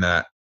 and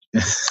that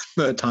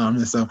the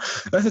autonomous. So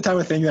that's the type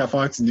of thing that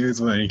Fox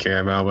News wouldn't care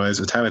about. But it's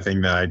the type of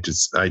thing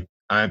that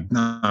I'm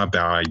not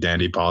about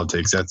identity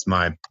politics. That's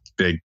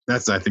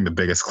I think the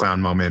biggest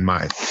clown moment in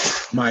my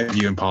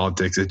view in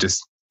politics. It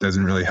just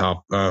doesn't really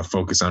help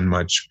focus on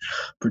much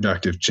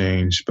productive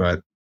change.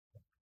 But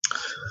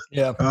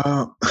yeah.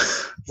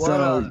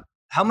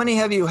 How many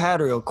have you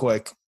had, real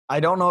quick? I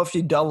don't know if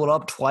you doubled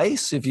up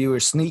twice, if you were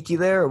sneaky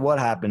there, or what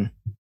happened.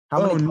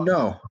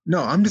 No,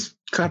 I'm just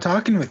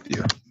talking with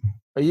you.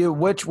 Are you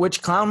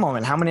which clown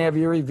moment? How many have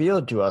you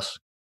revealed to us?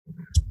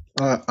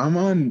 I'm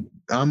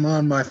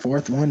on my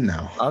fourth one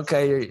now.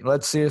 Okay,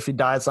 let's see if he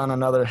dies on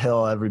another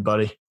hill,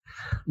 everybody.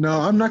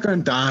 No, I'm not going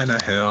to die on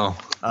a hill.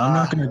 I'm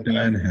not going to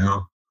die on a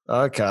hill.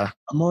 Okay.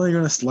 I'm only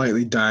going to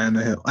slightly die on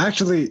the hill.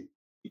 Actually,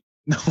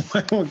 no,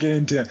 I won't get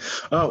into it.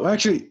 Oh,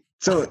 actually,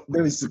 so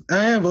we'll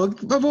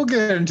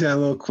get into that a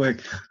little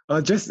quick.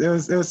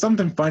 It was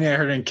something funny I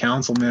heard in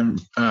councilman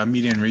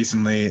meeting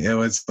recently. It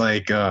was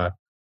like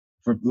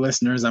for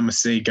listeners, I'm a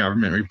city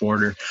government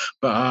reporter,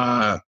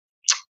 but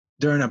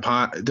during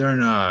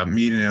a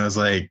meeting, it was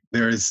like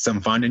there was some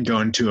funding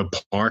going to a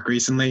park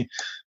recently,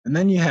 and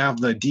then you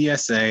have the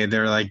DSA.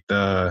 They're like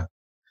the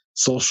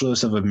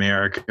Socialists of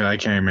America. I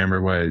can't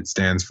remember what it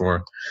stands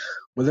for.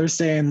 Well, they're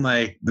saying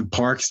like the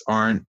parks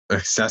aren't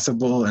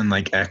accessible and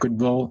like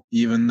equitable,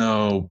 even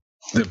though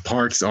the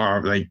parks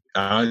are like,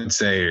 I would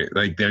say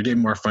like they're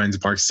getting more funds to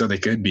parks so they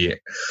could be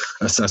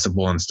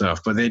accessible and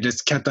stuff. But they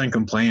just kept on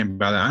complaining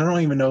about it. I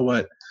don't even know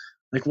what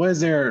is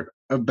there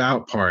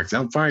about parks.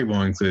 I'll probably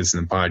won't include this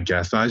in the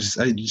podcast, but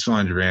I just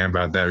wanted to rant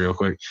about that real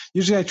quick.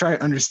 Usually I try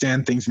to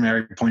understand things from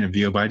every point of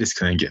view, but I just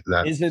couldn't get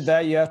that. Is it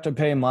that you have to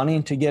pay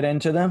money to get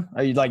into them?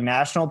 Are you like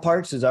national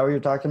parks? Is that what you're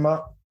talking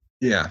about?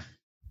 Yeah.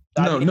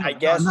 I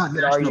guess not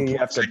national you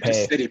have to pay.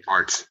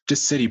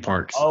 Just city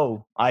parks.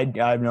 Oh, I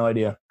have no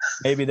idea.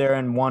 Maybe they're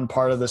in one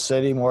part of the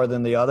city more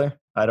than the other.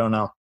 I don't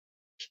know.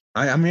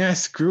 I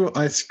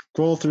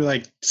scroll through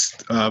like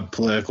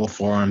political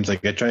forums.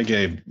 Like I try to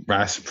get a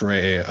vast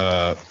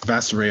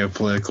array of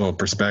political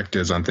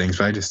perspectives on things,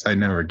 but I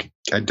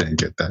didn't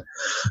get that.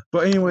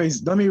 But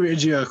anyways, let me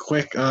read you a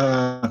quick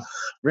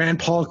Rand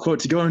Paul quote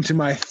to go into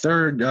my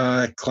third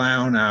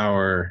clown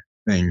hour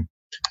thing.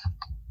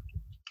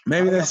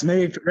 Maybe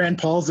Rand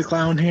Paul's the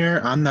clown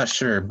here. I'm not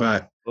sure,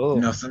 but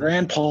so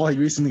Rand Paul, he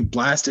recently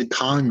blasted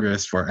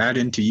Congress for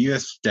adding to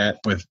U.S. debt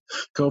with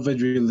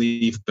COVID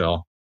relief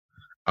bill.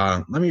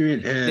 Let me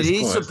read his. Did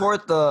he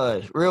support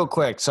real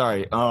quick?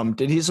 Sorry.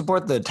 Did he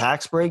support the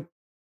tax break?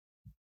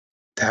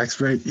 Tax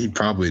break? He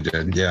probably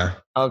did. Yeah.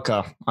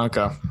 Okay.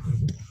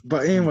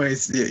 But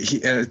anyways,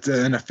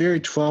 in a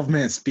very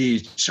 12-minute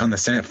speech on the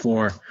Senate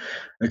floor,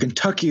 a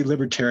Kentucky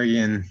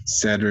libertarian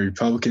said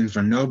Republicans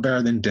are no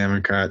better than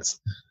Democrats,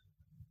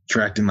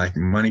 acting like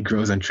money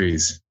grows on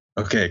trees.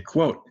 Okay,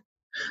 quote.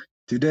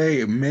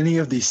 Today, many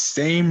of these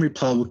same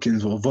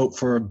Republicans will vote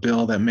for a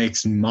bill that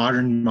makes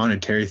modern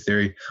monetary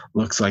theory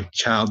looks like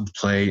child's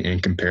play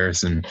in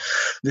comparison.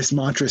 This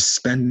mantra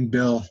spending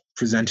bill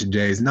presented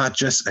today is not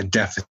just a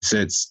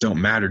deficits don't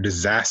matter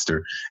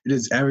disaster. It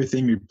is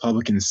everything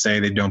Republicans say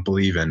they don't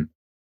believe in.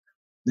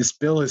 This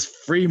bill is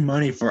free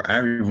money for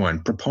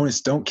everyone.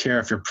 Proponents don't care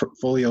if you're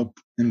fully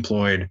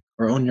employed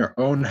or own your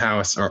own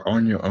house or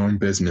own your own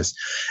business.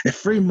 If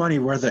free money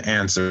were the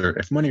answer,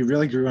 if money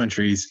really grew on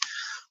trees,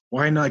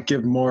 why not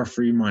give more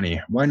free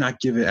money? Why not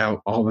give it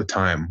out all the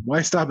time?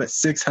 Why stop at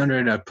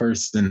 $600 a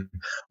person?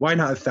 Why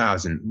not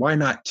 1,000? Why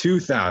not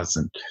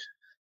 2,000?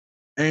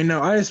 And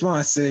I just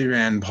want to say,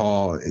 Rand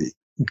Paul,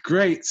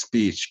 great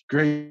speech.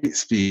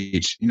 He's really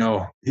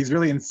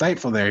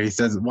insightful there. He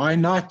says, why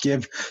not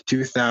give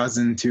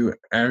 2,000 to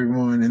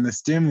everyone in the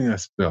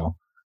stimulus bill?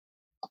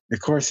 Of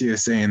course, he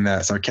was saying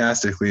that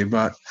sarcastically,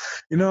 but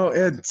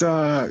it's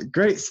a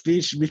great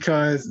speech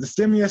because the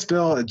stimulus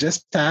bill it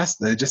just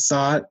passed. I just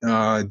saw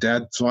it.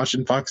 Dad's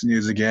watching Fox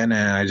News again,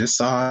 and I just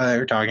saw they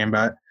were talking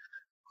about it.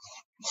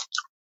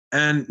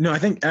 And I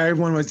think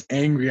everyone was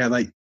angry at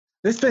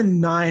it's been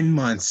 9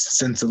 months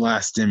since the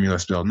last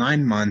stimulus bill.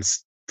 9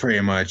 months, pretty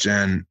much,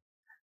 and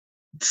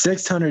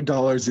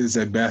 $600 is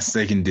the best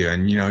they can do.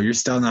 And you're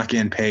still not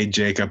getting paid,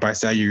 Jacob. I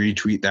saw you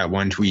retweet that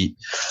one tweet.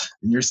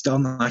 You're still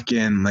not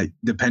getting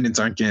dependents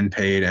aren't getting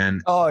paid.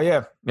 And oh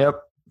yeah,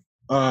 yep.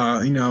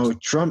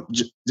 Trump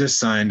just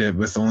signed it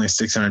with only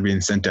 600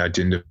 being sent out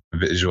to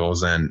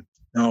individuals. And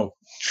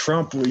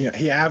Trump,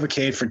 he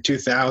advocated for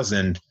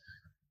 2,000.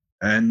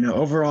 And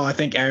overall, I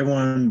think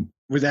everyone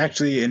was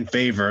actually in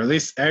favor. At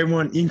least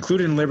everyone,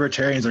 including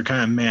libertarians, are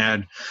kind of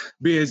mad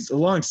because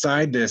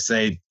alongside this,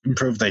 they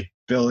improved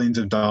billions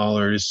of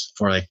dollars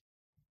for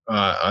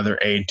other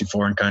aid to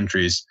foreign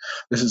countries.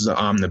 This is the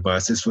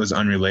omnibus. This was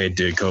unrelated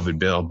to the COVID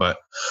bill, but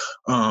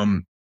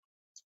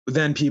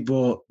then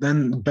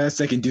the best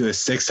they can do is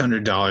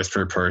 $600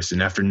 per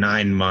person. After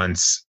 9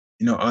 months,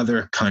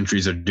 other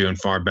countries are doing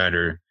far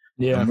better.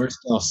 Yeah, and we're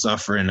still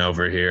suffering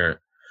over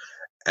here.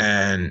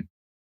 And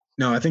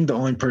I think the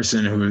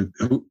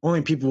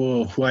only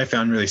people who I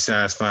found really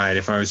satisfied,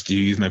 if I was to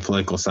use my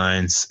political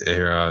science,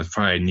 are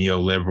probably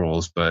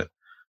neoliberals, but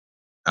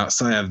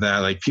outside of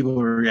that, people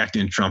were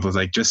reacting to Trump was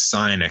just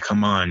sign it.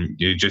 Come on,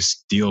 you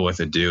just deal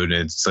with it, dude.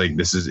 It's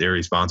this is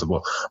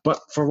irresponsible. But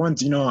for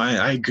once,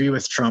 I agree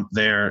with Trump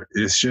there.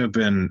 It should have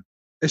been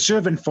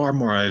far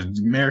more.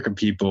 American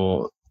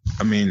people,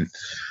 I mean,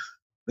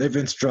 they've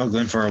been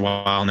struggling for a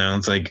while now.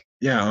 It's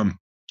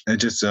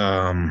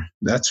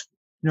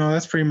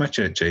that's pretty much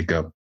it,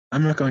 Jacob.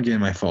 I'm not going to get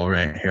in my full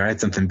rant here. I had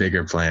something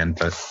bigger planned,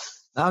 but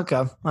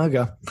okay.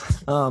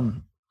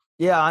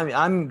 Yeah,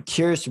 I'm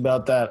curious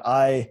about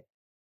that.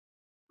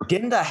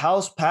 Didn't the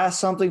House pass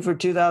something for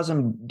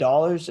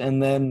 $2,000,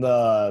 and then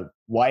the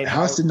White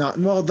House did not.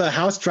 Well, the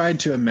House tried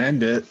to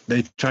amend it.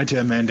 They tried to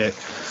amend it,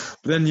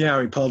 but then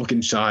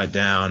Republicans shot it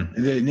down.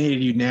 It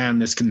needed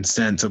unanimous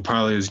consent, so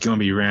probably it was going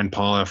to be Rand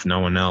Paul if no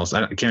one else.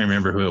 I can't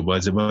remember who it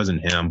was. It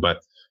wasn't him,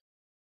 but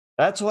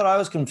that's what I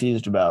was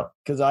confused about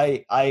because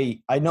I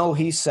know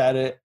he said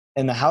it.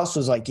 And the House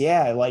was a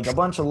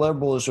bunch of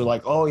liberals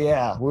are oh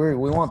yeah, we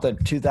want the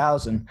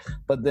 2,000,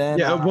 but then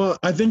well,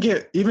 I think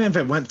even if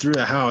it went through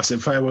the House, it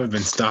probably would have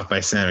been stopped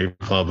by Senate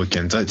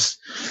Republicans.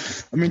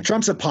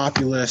 Trump's a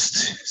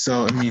populist,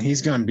 so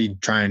he's going to be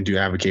trying to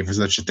advocate for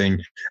such a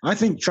thing. I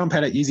think Trump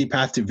had an easy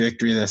path to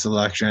victory this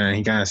election, and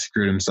he kind of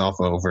screwed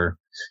himself over.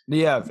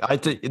 Yeah, I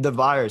think the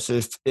virus.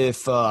 If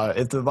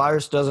the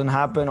virus doesn't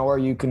happen or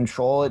you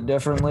control it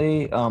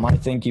differently, I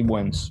think he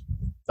wins.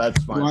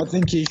 That's fine. Well, I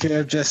think he could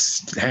have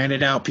just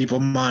handed out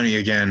people money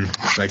again,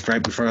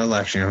 right before the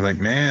election. I was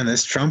man,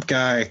 this Trump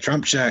guy,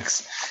 Trump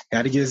checks,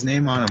 got to get his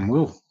name on him.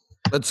 Woo.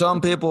 But some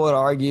people would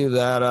argue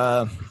that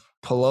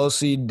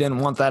Pelosi didn't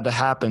want that to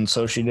happen,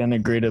 so she didn't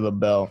agree to the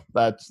bill.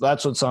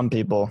 That's what some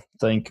people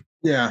think.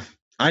 Yeah,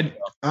 I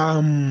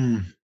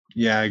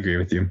agree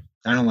with you.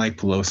 I don't like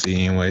Pelosi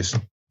anyways.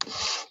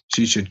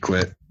 She should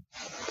quit.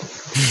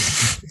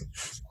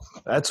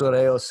 That's what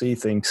AOC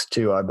thinks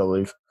too, I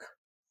believe.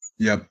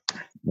 Yep.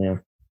 Yeah.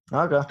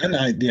 Okay.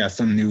 And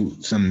some new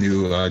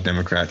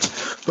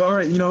Democrats. But all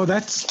right,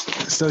 that's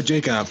so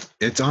Jacob,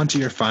 it's on to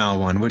your final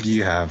one. What do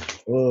you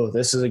have? Oh,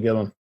 this is a good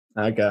one.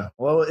 Okay.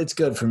 Well, it's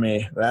good for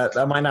me.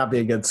 That might not be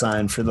a good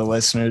sign for the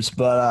listeners,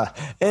 but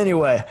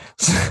anyway,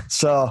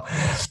 so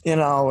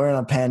we're in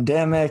a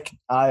pandemic.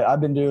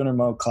 I've been doing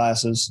remote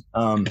classes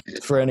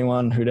for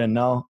anyone who didn't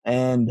know,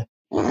 and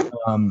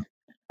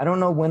I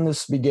don't know when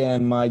this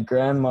began. My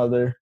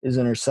grandmother is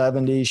in her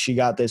 70s. She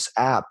got this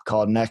app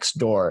called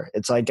Nextdoor.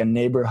 It's like a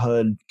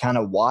neighborhood kind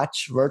of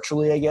watch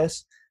virtually, I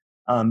guess.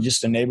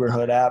 Just a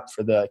neighborhood app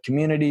for the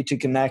community to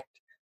connect.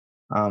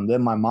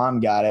 Then my mom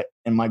got it.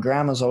 And my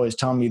grandma's always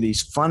telling me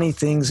these funny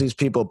things these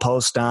people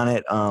post on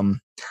it.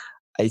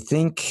 I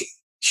think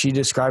she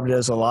described it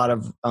as a lot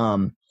of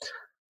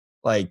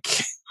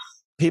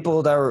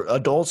people that were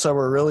adults that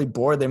were really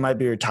bored. They might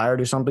be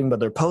retired or something, but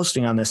they're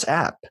posting on this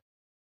app.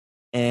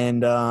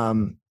 And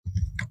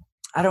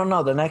I don't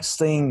know. The next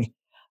thing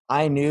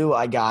I knew,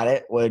 I got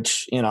it,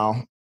 which,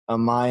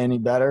 am I any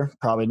better?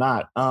 Probably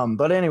not.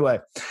 But anyway,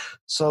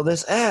 so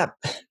this app,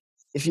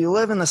 if you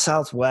live in the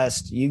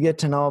Southwest, you get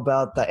to know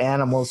about the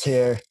animals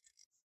here.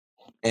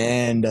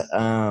 And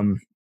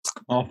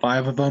all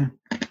 5 of them?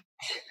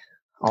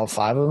 All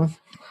 5 of them?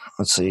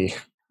 Let's see.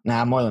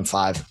 Nah, more than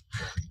 5.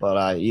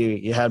 But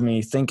you had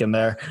me thinking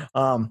there.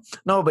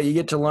 No, but you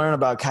get to learn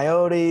about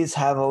coyotes,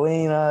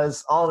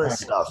 javelinas, all this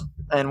stuff.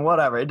 And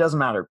whatever. It doesn't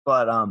matter.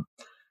 But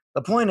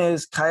the point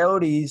is,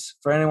 coyotes,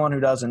 for anyone who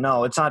doesn't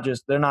know,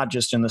 they're not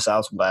just in the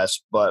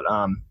Southwest, but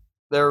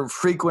they're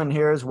frequent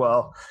here as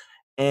well.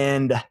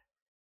 And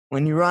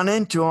when you run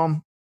into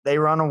them, they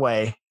run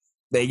away.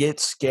 They get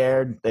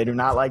scared. They do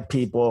not like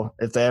people.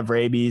 If they have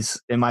rabies,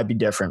 it might be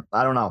different.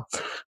 I don't know.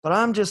 But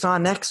I'm just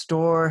on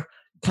Nextdoor,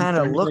 kind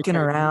of looking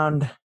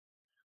around.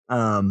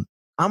 I'm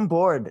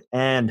bored.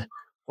 And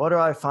what do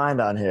I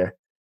find on here?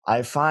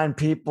 I find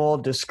people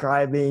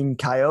describing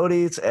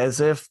coyotes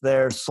as if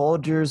they're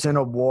soldiers in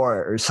a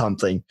war or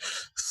something.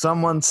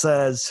 Someone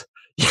says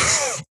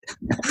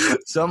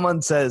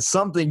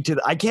something to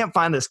I can't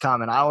find this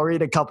comment. I'll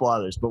read a couple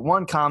others, but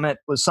one comment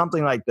was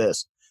something like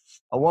this.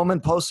 A woman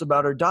posts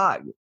about her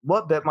dog.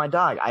 What bit my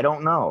dog? I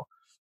don't know.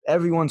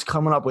 Everyone's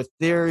coming up with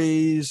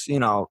theories,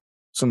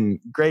 some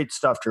great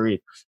stuff to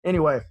read.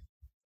 Anyway,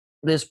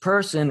 this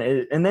person,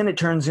 and then it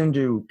turns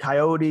into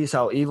coyotes,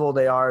 how evil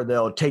they are.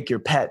 They'll take your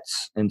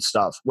pets and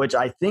stuff, which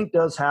I think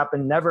does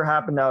happen. Never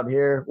happened out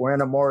here. We're in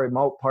a more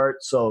remote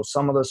part, so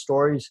some of the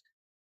stories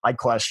I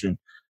question.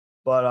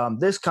 But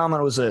this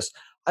comment was this.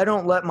 I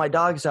don't let my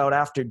dogs out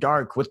after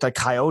dark with the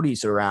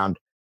coyotes around.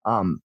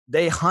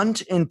 They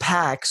hunt in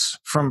packs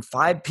from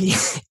 5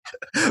 p.m.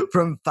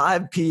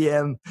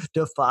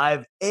 to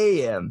 5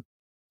 a.m.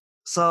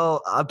 So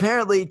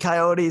apparently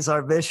coyotes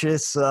are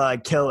vicious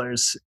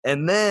killers.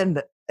 And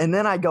then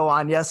I go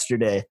on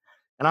yesterday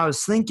and I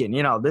was thinking,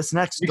 this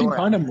next You door. can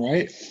hunt them,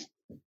 right?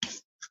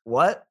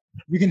 What?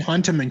 You can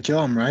hunt them and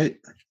kill them, right?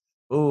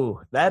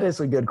 Ooh, that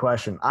is a good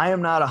question. I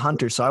am not a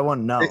hunter, so I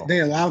wouldn't know. They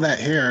allow that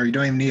here. You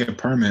don't even need a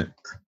permit.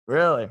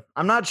 Really?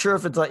 I'm not sure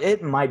if it's like,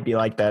 it might be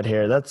like that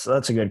here. That's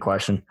a good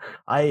question.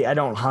 I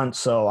don't hunt,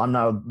 so I'm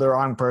not the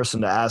wrong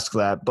person to ask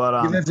that.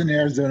 But He lives in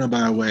Arizona,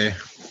 by the way.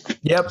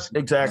 Yep,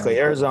 exactly.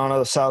 Arizona,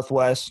 the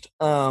Southwest.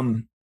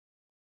 And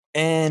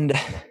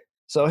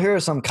so here are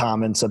some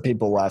comments that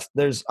people left.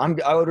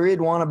 I would read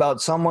one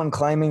about someone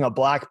claiming a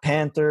Black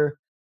Panther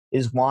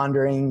is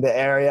wandering the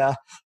area,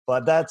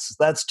 but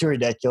that's too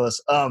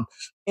ridiculous.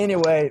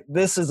 Anyway,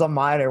 this is a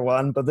minor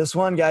one, but this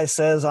one guy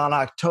says on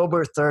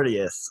October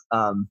 30th,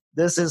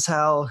 this is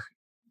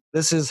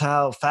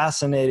how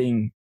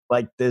fascinating,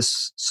 like,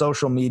 this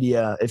social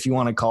media, if you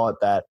want to call it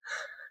that.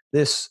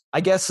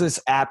 I guess this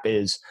app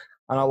is.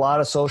 On a lot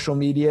of social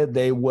media,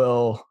 they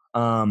will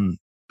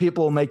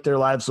people will make their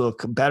lives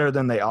look better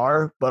than they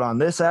are. But on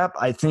this app,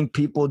 I think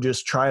people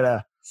just try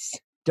to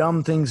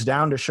dumb things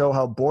down to show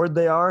how bored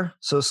they are.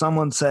 So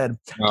someone said,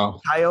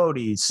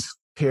 coyotes,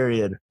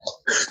 period.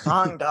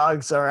 Song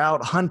dogs are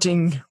out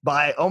hunting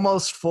by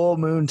almost full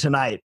moon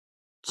tonight.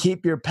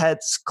 Keep your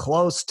pets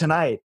close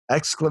tonight, !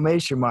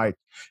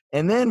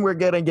 And then we're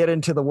going to get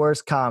into the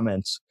worst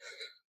comments.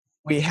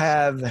 We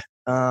have...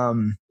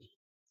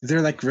 Is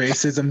there like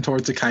racism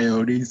towards the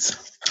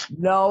coyotes?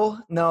 No.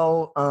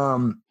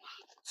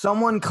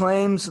 Someone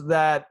claims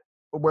that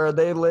where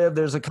they live,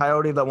 there's a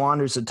coyote that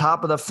wanders the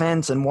top of the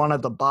fence and one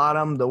at the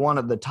bottom. The one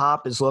at the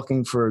top is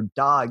looking for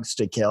dogs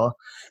to kill,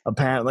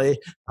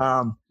 apparently.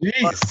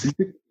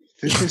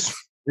 Jeez,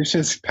 there's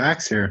just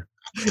packs here.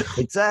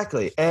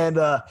 Exactly. And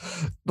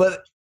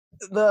but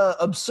the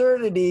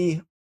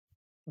absurdity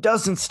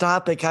doesn't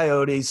stop at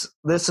coyotes.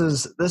 This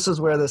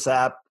is where this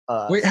app.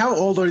 Wait, how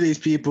old are these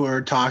people who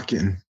are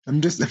talking? I'm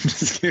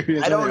just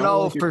curious. I don't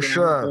know for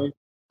sure.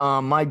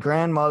 My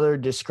grandmother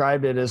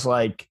described it as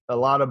like a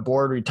lot of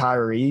bored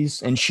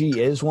retirees, and she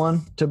is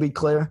one, to be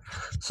clear.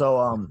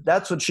 So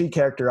that's what she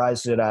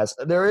characterized it as.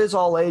 There is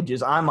all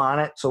ages. I'm on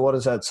it. So what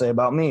does that say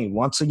about me?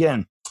 Once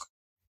again,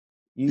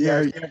 you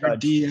ever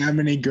DM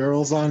any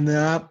girls on the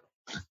app?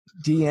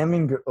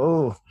 DMing?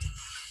 Oh,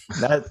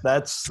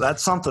 that's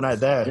something right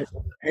there.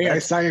 Hey, I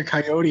saw your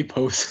coyote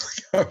post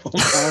a couple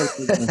hours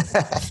ago.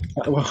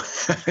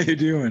 How you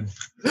doing?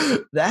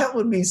 That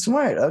would be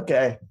smart.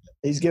 Okay.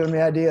 He's giving me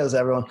ideas,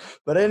 everyone.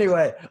 But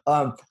anyway,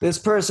 this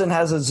person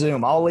has a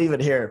Zoom. I'll leave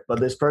it here, but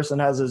this person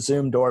has a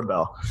Zoom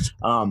doorbell.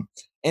 And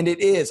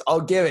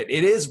I'll give it.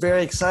 It is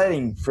very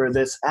exciting for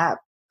this app.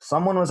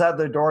 Someone was at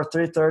their door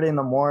 3:30 in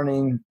the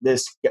morning.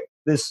 This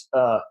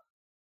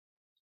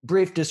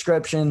brief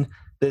description,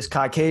 this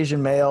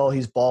Caucasian male,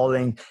 he's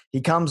balding.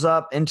 He comes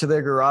up into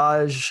their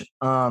garage.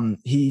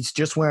 He's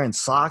just wearing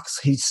socks.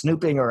 He's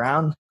snooping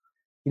around.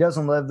 He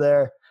doesn't live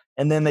there.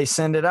 And then they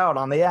send it out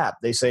on the app.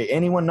 They say,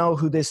 anyone know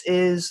who this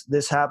is?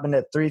 This happened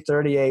at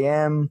 3:30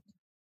 a.m.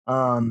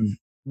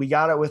 We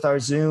got it with our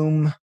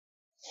Zoom.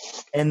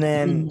 And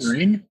then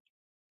Ring?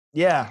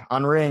 Yeah,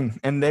 on Ring.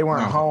 And they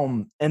weren't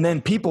home. And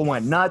then people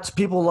went nuts.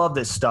 People love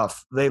this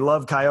stuff. They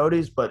love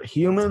coyotes, but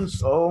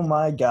humans, oh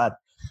my God.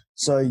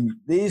 So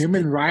these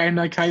human riding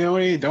a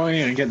coyote? Don't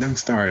even get them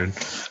started.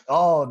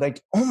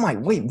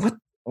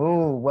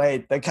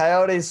 The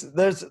coyotes.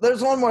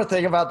 There's one more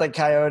thing about the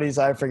coyotes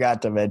I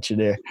forgot to mention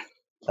here.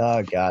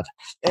 Oh God.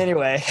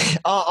 Anyway,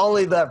 I'll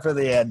leave that for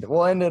the end.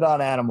 We'll end it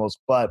on animals.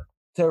 But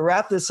to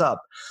wrap this up,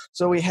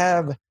 so we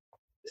have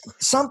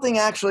something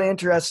actually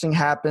interesting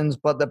happens,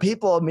 but the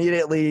people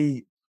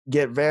immediately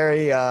get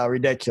very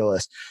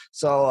ridiculous.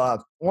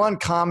 So one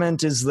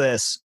comment is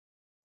this: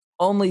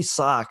 only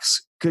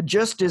socks could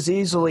just as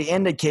easily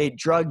indicate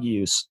drug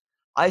use.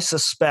 I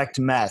suspect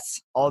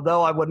meth,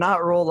 although I would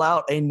not rule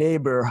out a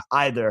neighbor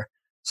either.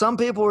 Some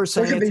people were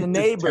saying it's a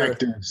neighbor.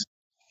 Detectives.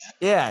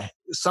 Yeah,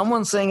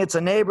 someone's saying it's a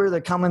neighbor.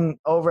 They're coming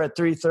over at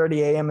 3:30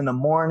 a.m. in the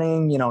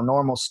morning,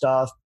 normal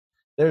stuff.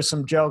 There's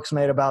some jokes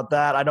made about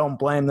that. I don't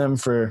blame them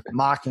for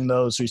mocking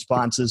those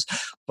responses.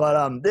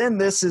 But then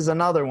this is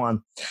another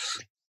one.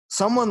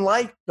 someone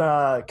liked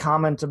the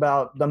comment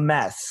about the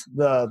meth,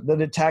 the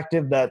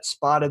detective that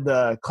spotted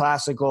the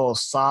classical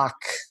sock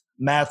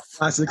meth.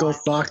 Classical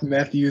sock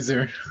meth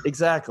user.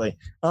 Exactly.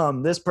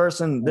 This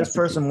person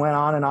went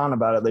on and on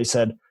about it. They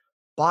said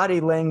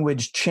body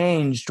language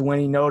changed when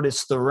he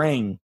noticed the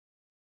ring.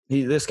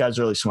 This guy's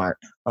really smart.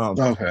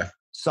 Okay.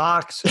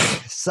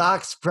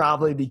 Socks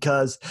probably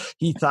because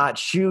he thought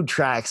shoe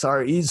tracks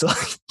are easily.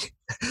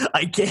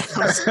 I can't.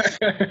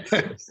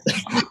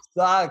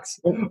 Socks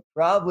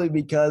probably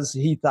because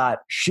he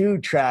thought shoe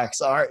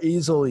tracks are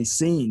easily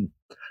seen.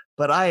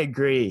 But I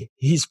agree.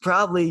 He's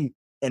probably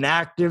an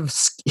active.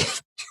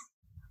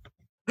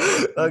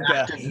 Okay.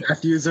 Active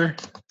meth user,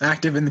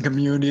 active in the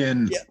community,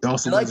 and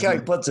also I like how he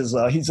puts it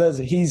though. He says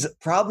he's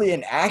probably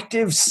an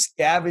active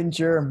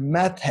scavenger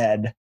meth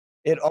head.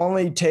 It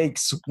only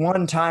takes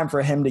one time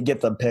for him to get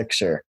the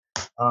picture.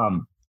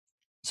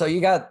 So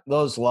you got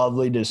those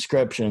lovely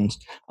descriptions.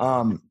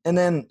 And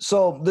then,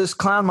 so this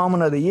clown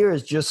moment of the year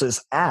is just this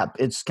app.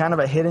 It's kind of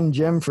a hidden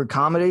gem for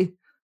comedy,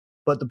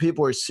 but the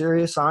people are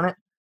serious on it.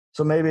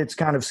 So maybe it's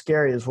kind of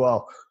scary as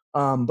well.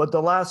 But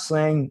the last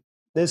thing,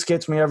 this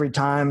gets me every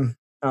time.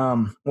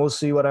 We'll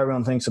see what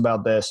everyone thinks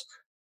about this.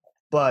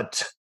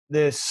 But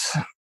there's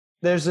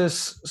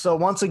this. So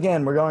once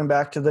again, we're going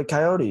back to the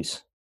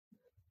Coyotes.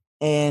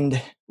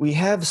 And we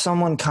have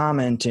someone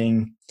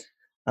commenting.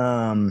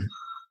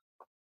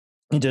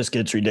 It just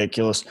gets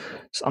ridiculous.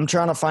 So I'm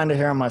trying to find it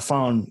here on my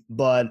phone,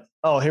 but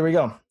here we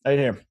go. Right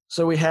here.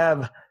 So we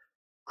have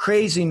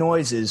crazy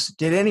noises.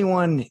 Did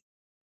anyone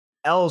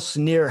else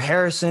near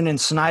Harrison and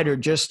Snyder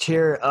just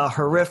hear a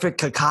horrific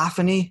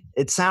cacophony?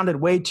 It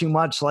sounded way too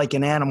much like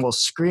an animal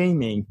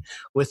screaming,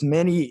 with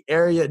many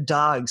area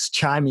dogs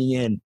chiming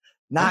in.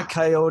 Not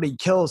coyote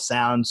kill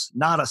sounds,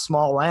 not a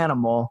small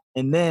animal.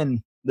 And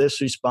then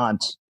this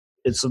response,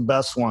 it's the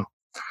best one.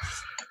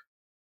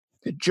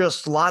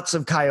 Just lots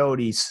of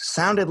coyotes.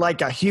 Sounded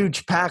like a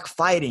huge pack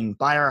fighting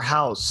by our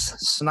house.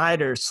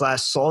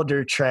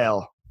 Snyder/Soldier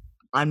Trail.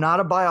 I'm not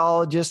a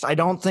biologist. I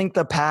don't think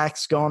the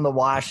packs go in the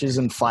washes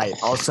and fight.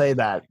 I'll say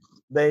that.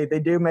 They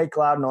do make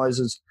loud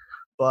noises.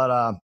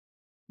 But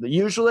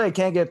usually I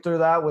can't get through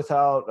that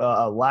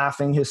without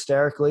laughing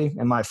hysterically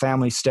and my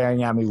family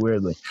staring at me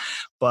weirdly.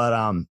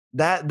 But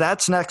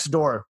that's next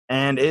door,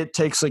 and it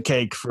takes the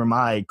cake for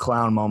my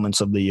clown moments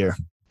of the year.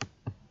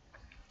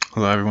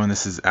 Hello, everyone.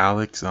 This is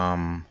Alex.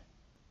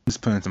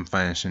 Just putting some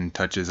finishing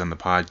touches on the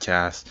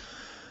podcast,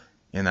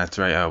 and that's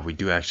right. We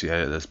do actually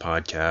edit this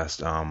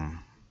podcast.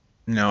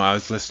 I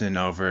was listening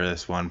over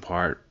this one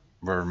part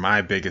where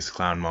my biggest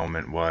clown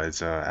moment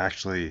was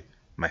actually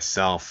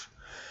myself,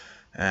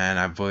 and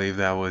I believe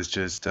that was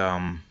just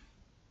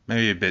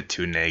maybe a bit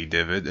too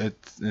negative.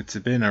 It's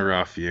been a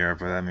rough year,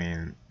 but I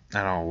mean,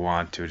 I don't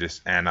want to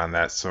just end on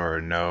that sort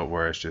of note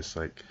where it's just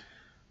like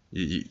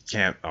you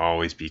can't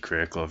always be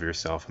critical of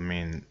yourself. I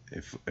mean,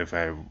 if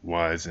I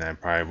was, and I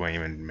probably wouldn't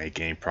even make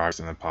any progress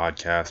on the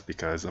podcast,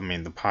 because I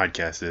mean the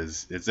podcast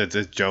it's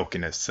a joke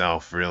in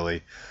itself,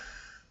 really.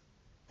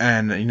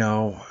 And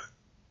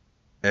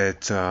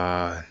it's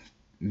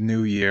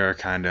new year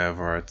kind of,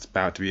 or it's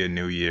about to be a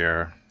new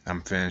year.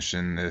 I'm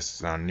finishing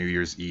this on New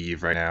Year's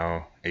Eve right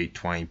now,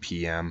 8:20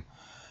 p.m.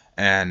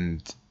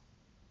 And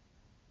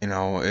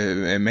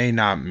it may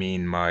not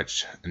mean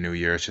much, a new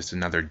year. It's just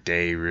another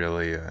day,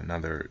 really,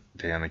 another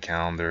day on the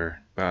calendar,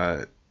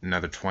 but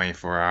another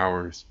 24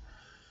 hours.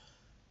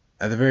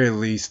 At the very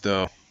least,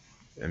 though,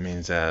 it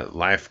means that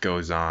life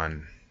goes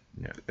on.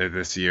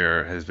 This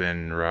year has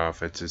been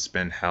rough. It's just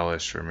been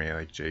hellish for me,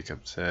 like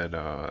Jacob said,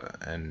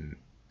 and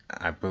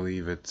I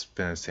believe it's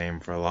been the same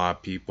for a lot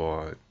of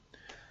people.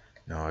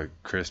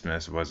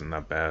 Christmas wasn't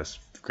the best.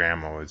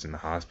 Grandma was in the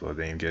hospital. I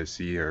didn't even get to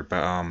see her,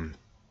 but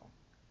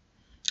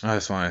I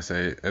just want to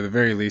say, at the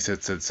very least,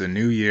 it's a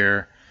new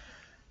year,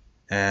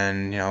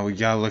 and we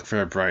gotta look for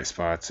the bright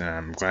spots. And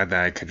I'm glad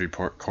that I could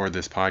record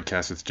this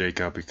podcast with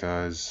Jacob,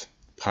 because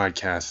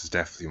podcast is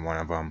definitely one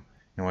of them.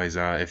 Anyways,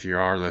 if you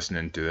are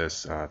listening to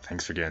this,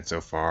 thanks for getting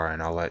so far,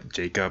 and I'll let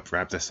Jacob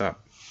wrap this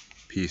up.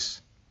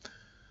 Peace.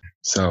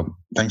 So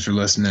thanks for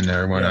listening,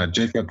 everyone. Yeah.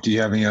 Jacob, do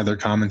you have any other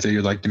comments that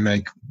you'd like to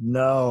make?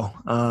 No,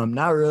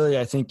 not really.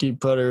 I think you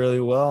put it really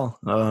well.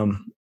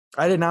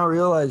 I did not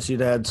realize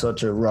you'd had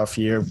such a rough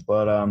year,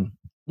 but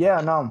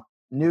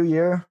new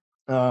year.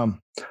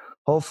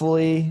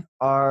 Hopefully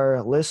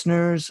our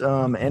listeners,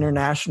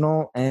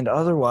 international and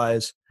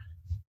otherwise,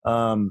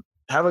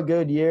 have a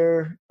good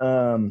year.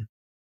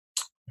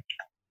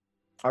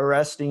 Are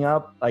resting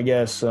up, I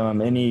guess,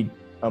 any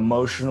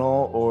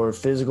emotional or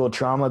physical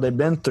trauma they've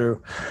been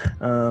through.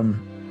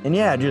 And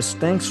yeah, just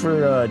thanks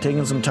for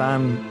taking some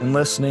time and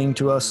listening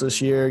to us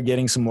this year,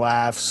 getting some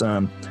laughs.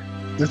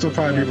 This will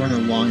probably be one of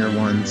the longer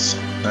ones,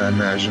 I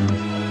imagine.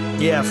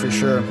 Yeah, for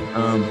sure.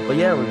 But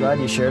yeah, we're glad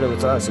you shared it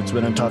with us. It's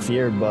been a tough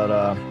year, but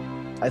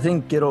I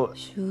think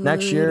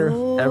next year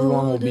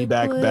everyone will be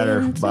back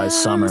better by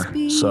summer.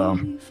 So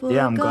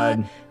yeah, I'm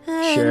glad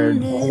you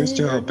shared We're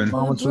still open.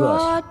 moments with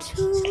us.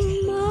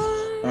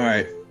 All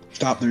right,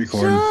 stop the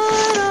recording.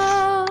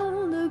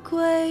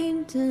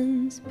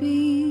 acquaintance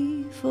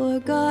be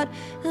forgot,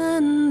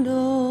 and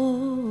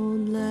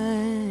old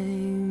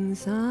lang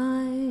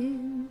syne.